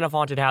fan of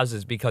haunted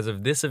houses because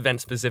of this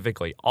event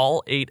specifically.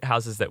 All 8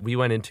 houses that we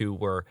went into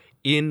were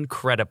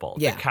incredible.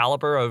 Yeah. The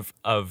caliber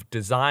of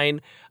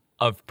design,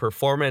 of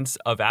performance,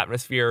 of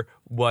atmosphere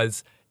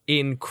was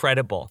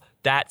incredible.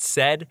 That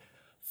said,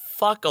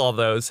 fuck all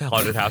those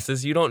haunted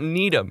houses. You don't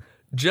need them.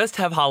 Just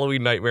have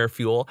Halloween Nightmare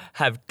Fuel.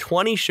 Have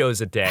 20 shows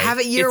a day. Have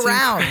it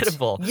year-round.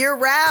 Incredible.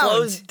 Year-round.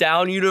 Close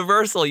down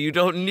Universal. You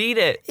don't need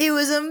it. It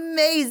was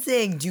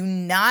amazing. Do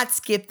not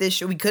skip this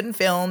show. We couldn't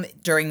film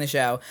during the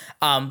show,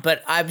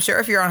 but I'm sure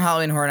if you're on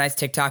Halloween Horror Nights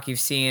TikTok, you've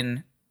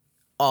seen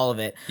all of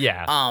it.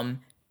 Yeah.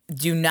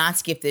 Do not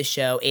skip this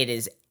show.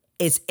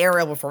 It's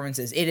aerial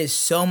performances. It is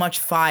so much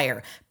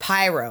fire,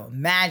 pyro,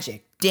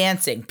 magic,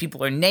 dancing.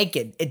 People are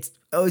naked. It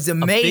was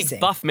amazing. A big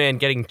buff man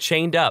getting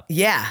chained up.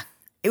 Yeah.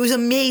 It was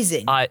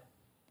amazing.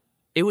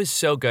 It was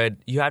so good.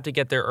 You have to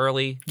get there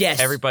early.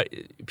 Yes.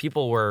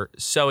 People were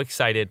so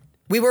excited.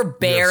 We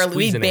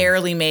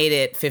barely made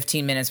it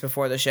 15 minutes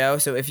before the show.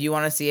 So if you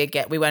want to see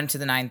it, we went to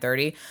the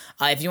 9:30.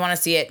 If you want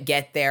to see it,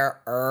 get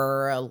there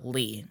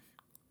early.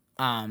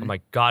 Oh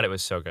my God, it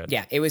was so good.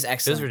 Yeah, it was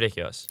excellent. It was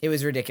ridiculous. It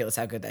was ridiculous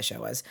how good that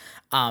show was.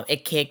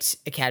 It kicked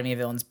Academy of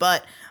Villains'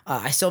 butt.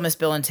 I still miss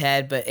Bill and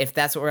Ted, but if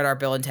that's what our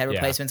Bill and Ted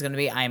replacement's going to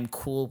be, I am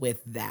cool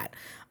with that.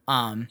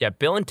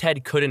 Bill and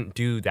Ted couldn't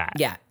do that.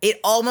 Yeah, it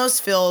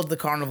almost filled the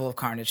Carnival of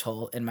Carnage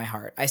hole in my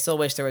heart. I still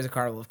wish there was a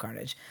Carnival of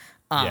Carnage.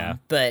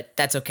 But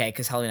that's okay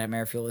because Halloween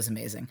Nightmare Fuel is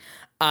amazing.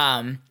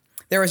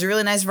 There was a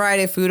really nice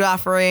variety of food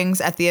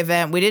offerings at the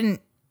event. We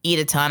didn't eat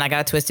a ton. I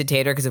got a twisted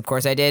tater because of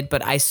course I did,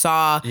 but I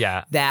saw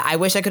that. I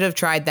wish I could have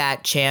tried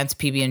that Chance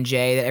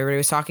PB&J that everybody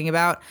was talking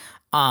about.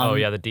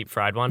 The deep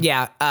fried one?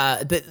 Yeah,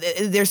 but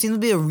there seemed to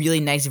be a really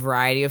nice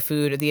variety of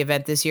food at the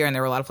event this year, and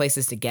there were a lot of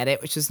places to get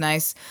it, which was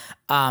nice.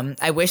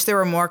 I wish there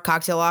were more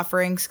cocktail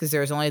offerings because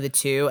there was only the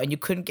 2, and you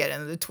couldn't get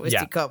into the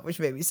Twisty Cup, which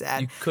made me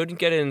sad. You couldn't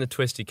get it in the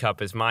Twisty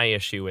Cup is my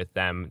issue with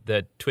them.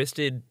 The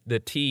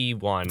tea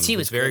one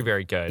was very,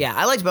 very good. Yeah,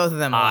 I liked both of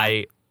them a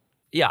lot.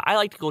 I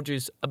liked Gold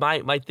Juice.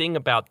 My thing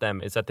about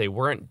them is that they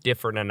weren't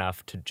different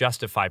enough to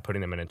justify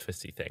putting them in a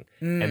twisty thing,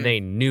 and they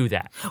knew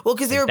that. Well,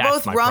 because they were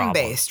both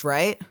rum-based,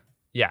 right?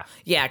 Yeah.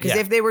 Yeah, because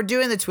if they were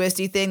doing the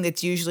twisty thing,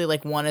 that's usually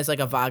like one is like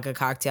a vodka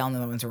cocktail and the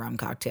other one's a rum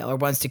cocktail, or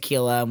one's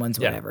tequila and one's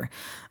whatever.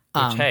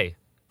 Which, hey,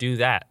 do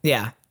that.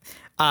 Yeah.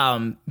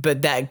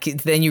 But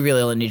then you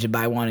really only need to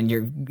buy one and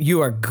you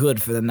are good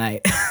for the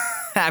night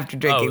after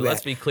drinking that.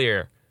 Let's be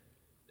clear.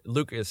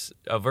 Lucas,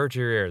 avert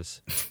your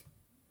ears.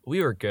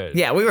 We were good.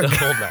 Yeah, we were the good.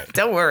 whole night.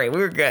 Don't worry,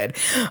 we were good.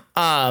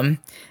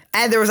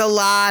 And there was a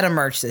lot of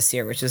merch this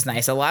year, which was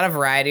nice. A lot of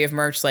variety of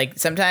merch. Like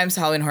sometimes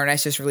Halloween Horror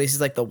Nights just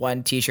releases like the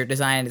one t-shirt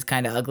design and it's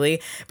kind of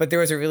ugly, but there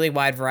was a really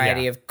wide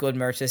variety of good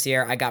merch this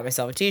year. I got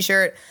myself a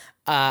t-shirt.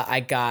 I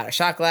got a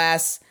shot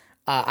glass.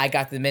 I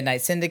got the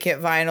Midnight Syndicate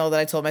vinyl that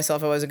I told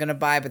myself I wasn't going to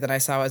buy, but then I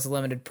saw it was a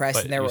limited press,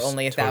 But and there were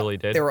only totally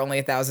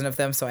 1,000 of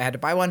them, so I had to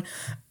buy one.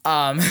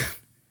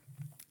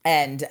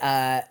 And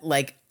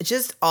like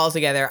just all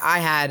together, I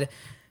had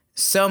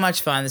so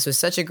much fun. This was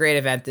such a great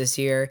event this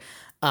year.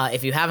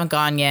 If you haven't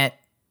gone yet,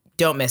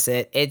 don't miss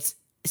it. It's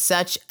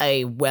such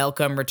a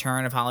welcome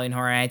return of Halloween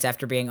Horror Nights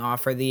after being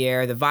off for the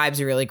year. The vibes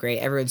are really great.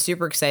 Everyone's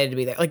super excited to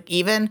be there. Like,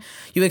 even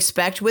you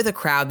expect with a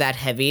crowd that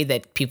heavy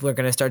that people are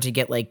going to start to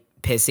get like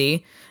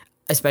pissy,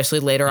 especially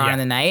later on in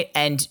the night.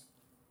 And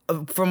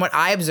from what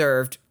I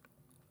observed,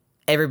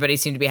 everybody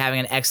seemed to be having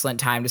an excellent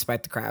time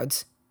despite the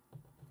crowds.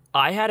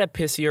 I had a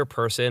pissier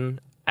person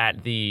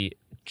at the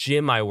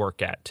gym I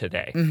work at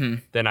today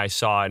than I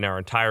saw in our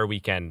entire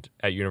weekend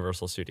at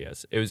Universal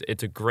Studios.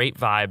 It's a great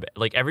vibe.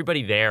 Like,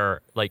 everybody there,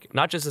 like,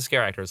 not just the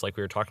scare actors like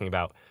we were talking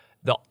about,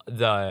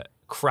 the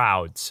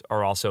crowds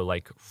are also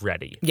like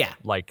ready. Yeah.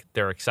 Like,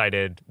 they're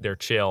excited, they're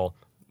chill.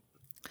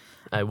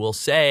 I would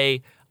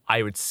say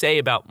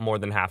about more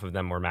than half of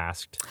them were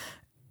masked.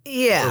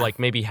 Yeah. Or like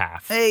maybe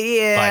half.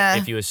 Yeah.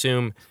 But if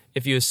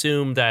you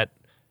assume that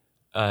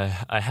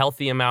a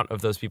healthy amount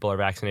of those people are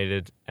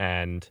vaccinated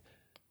and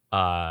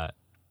a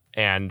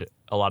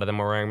lot of them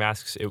were wearing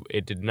masks,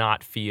 it did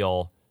not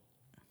feel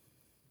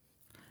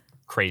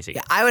crazy.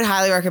 Yeah, I would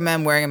highly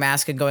recommend wearing a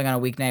mask and going on a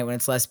weeknight when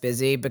it's less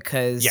busy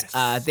because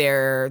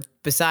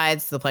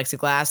besides the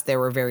plexiglass, there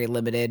were very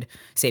limited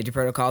safety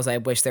protocols. I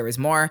wish there was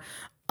more.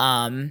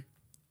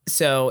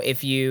 So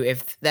if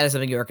that is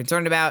something you are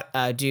concerned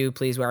about, do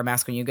please wear a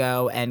mask when you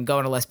go and go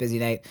on a less busy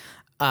night.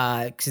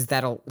 Because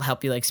that'll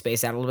help you like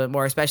space out a little bit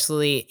more,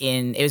 especially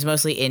it was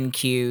mostly in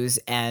queues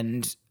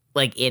and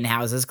like in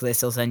houses because they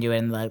still send you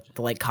in the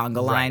like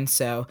conga line.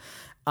 So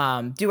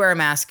do wear a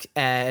mask, use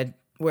hand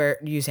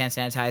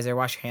sanitizer,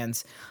 wash your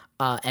hands,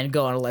 and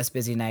go on a less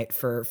busy night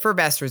for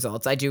best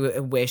results. I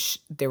do wish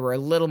there were a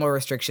little more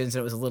restrictions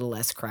and it was a little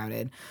less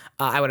crowded.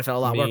 I would have felt a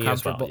lot more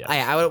comfortable. Well,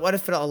 yes. I would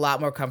have felt a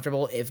lot more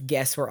comfortable if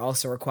guests were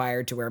also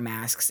required to wear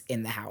masks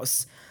in the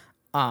house.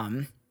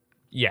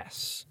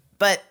 Yes.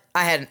 But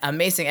I had an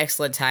amazing,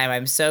 excellent time.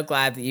 I'm so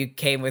glad that you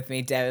came with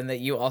me, Devin, that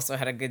you also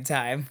had a good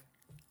time.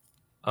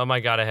 Oh my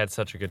God, I had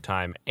such a good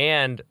time.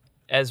 And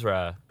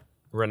Ezra,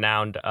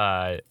 renowned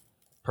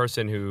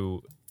person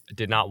who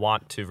did not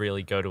want to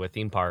really go to a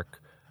theme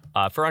park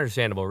for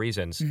understandable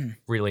reasons,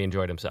 really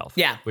enjoyed himself.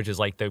 Yeah. Which is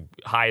like the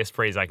highest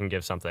praise I can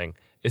give something,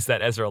 is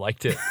that Ezra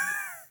liked it.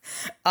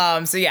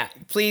 So yeah,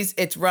 please,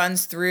 it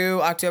runs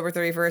through October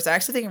 31st. I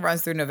actually think it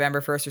runs through November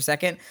 1st or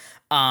 2nd.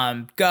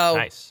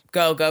 Nice.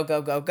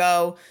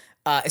 Go.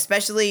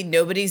 Especially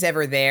nobody's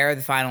ever there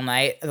the final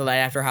night, the night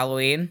after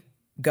Halloween.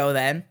 Go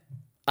then.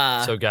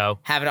 So go.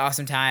 Have an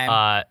awesome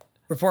time.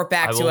 Report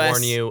back to us. I will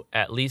warn you,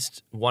 at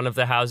least one of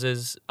the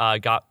houses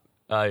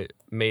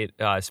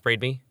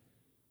sprayed me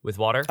with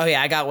water. Oh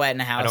yeah, I got wet in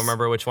a house. I don't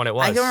remember which one it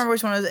was. I don't remember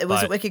which one it was.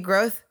 Was it Wicked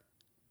Growth?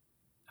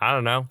 I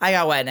don't know. I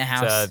got wet in a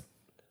house.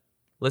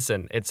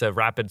 Listen, it's a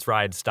Rapids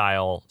Ride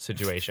style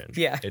situation.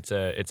 Yeah. It's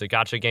a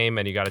gotcha game,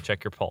 and you got to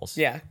check your pulse.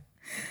 Yeah.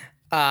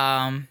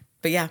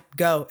 But yeah,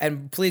 go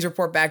and please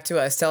report back to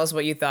us. Tell us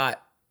what you thought.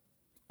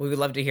 We would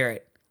love to hear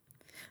it.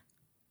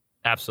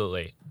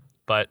 Absolutely.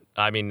 But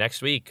I mean,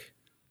 next week,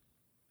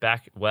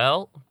 back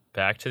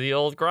to the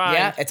old grind.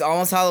 Yeah, it's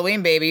almost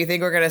Halloween, baby. You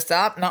think we're gonna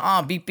stop?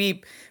 Nuh-uh. Beep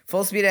beep.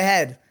 Full speed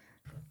ahead.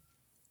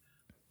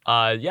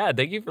 Yeah,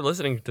 thank you for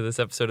listening to this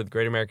episode of The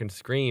Great American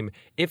Scream.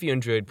 If you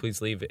enjoyed,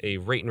 please leave a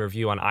rate and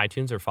review on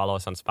iTunes or follow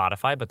us on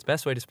Spotify. But the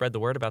best way to spread the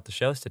word about the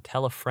show is to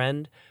tell a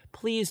friend.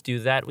 Please do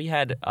that. We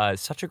had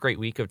such a great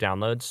week of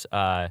downloads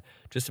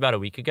just about a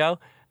week ago,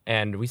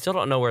 and we still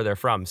don't know where they're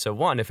from. So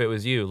one, if it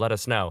was you, let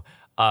us know.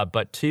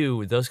 But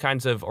two, those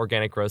kinds of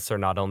organic growths are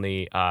not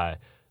only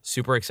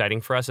super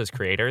exciting for us as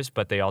creators,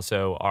 but they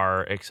also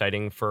are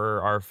exciting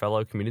for our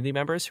fellow community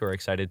members who are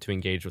excited to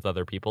engage with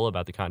other people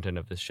about the content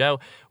of this show,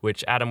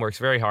 which Adam works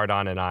very hard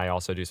on and I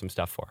also do some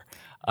stuff for.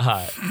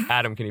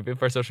 Adam, can you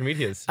give our social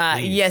medias?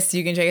 Yes,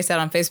 you can check us out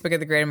on Facebook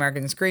at The Great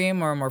American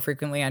Scream, or more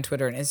frequently on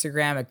Twitter and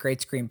Instagram at Great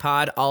Scream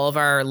Pod. All of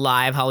our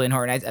live Halloween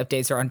Horror Nights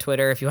updates are on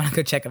Twitter if you want to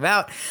go check them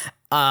out.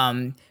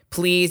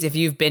 Please, if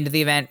you've been to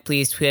the event,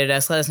 please tweet at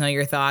us. Let us know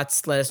your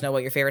thoughts. Let us know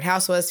what your favorite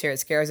house was here at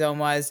Scare Zone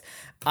was.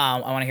 I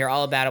want to hear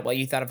all about it, what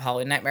you thought of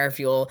Halloween Nightmare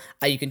Fuel.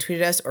 You can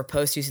tweet at us or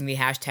post using the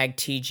hashtag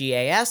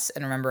TGAS.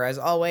 And remember, as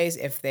always,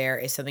 if there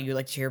is something you'd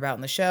like to hear about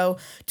in the show,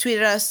 tweet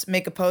at us,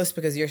 make a post,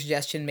 because your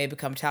suggestion may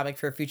become topic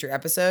for a future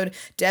episode.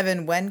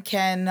 Devin, when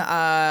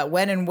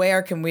and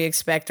where can we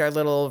expect our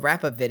little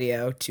wrap-up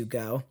video to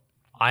go?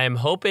 I am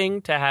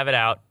hoping to have it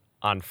out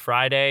on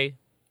Friday,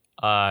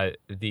 the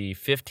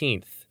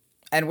 15th.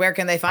 And where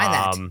can they find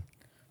that?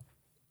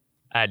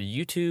 At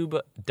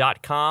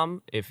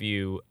youtube.com. If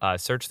you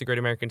search The Great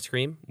American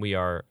Scream, we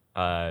are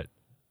what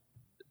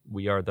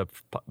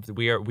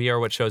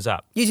shows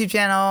up. YouTube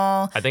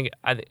channel. I think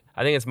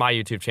it's my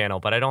YouTube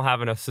channel, but I don't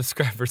have enough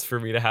subscribers for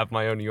me to have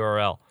my own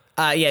URL.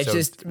 So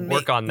just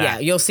work on that. Yeah,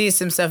 you'll see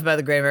some stuff about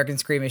The Great American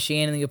Scream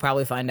Machine, and you'll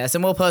probably find us.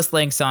 And we'll post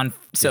links on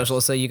social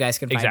so you guys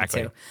can find it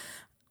too.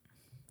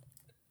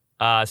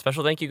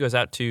 Special thank you goes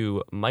out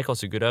to Michael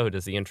Segudo, who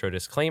does the intro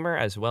disclaimer,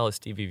 as well as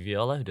Stevie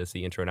Viola, who does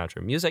the intro and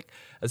outro music.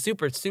 A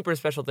super, super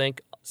special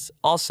thanks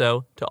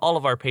also to all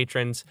of our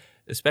patrons,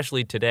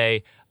 especially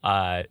today,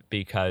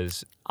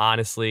 because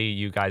honestly,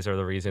 you guys are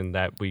the reason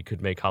that we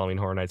could make Halloween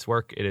Horror Nights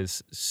work. It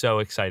is so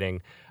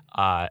exciting.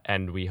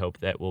 And we hope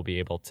that we'll be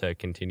able to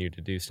continue to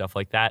do stuff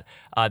like that.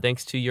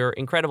 Thanks to your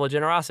incredible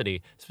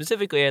generosity.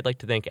 Specifically, I'd like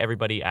to thank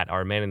everybody at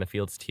our Man in the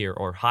Fields tier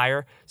or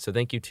higher. So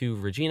thank you to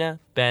Regina,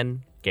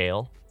 Ben,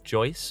 Gail,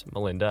 Joyce,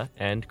 Melinda,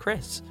 and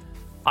Chris.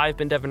 I've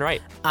been Devin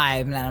Wright.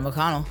 I'm Nana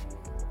McConnell.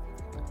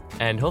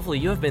 And hopefully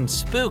you have been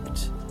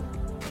spooked.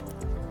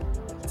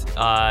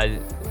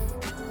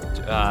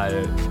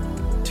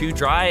 Too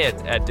dry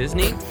at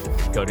Disney?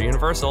 Go to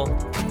Universal.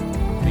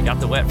 We got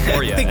the wet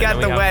for you. We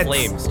got the wets.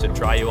 Flames to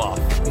dry you off.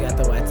 We got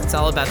the wets. It's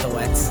all about the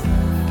wets.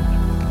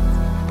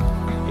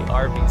 The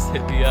Arby's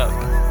hit me up.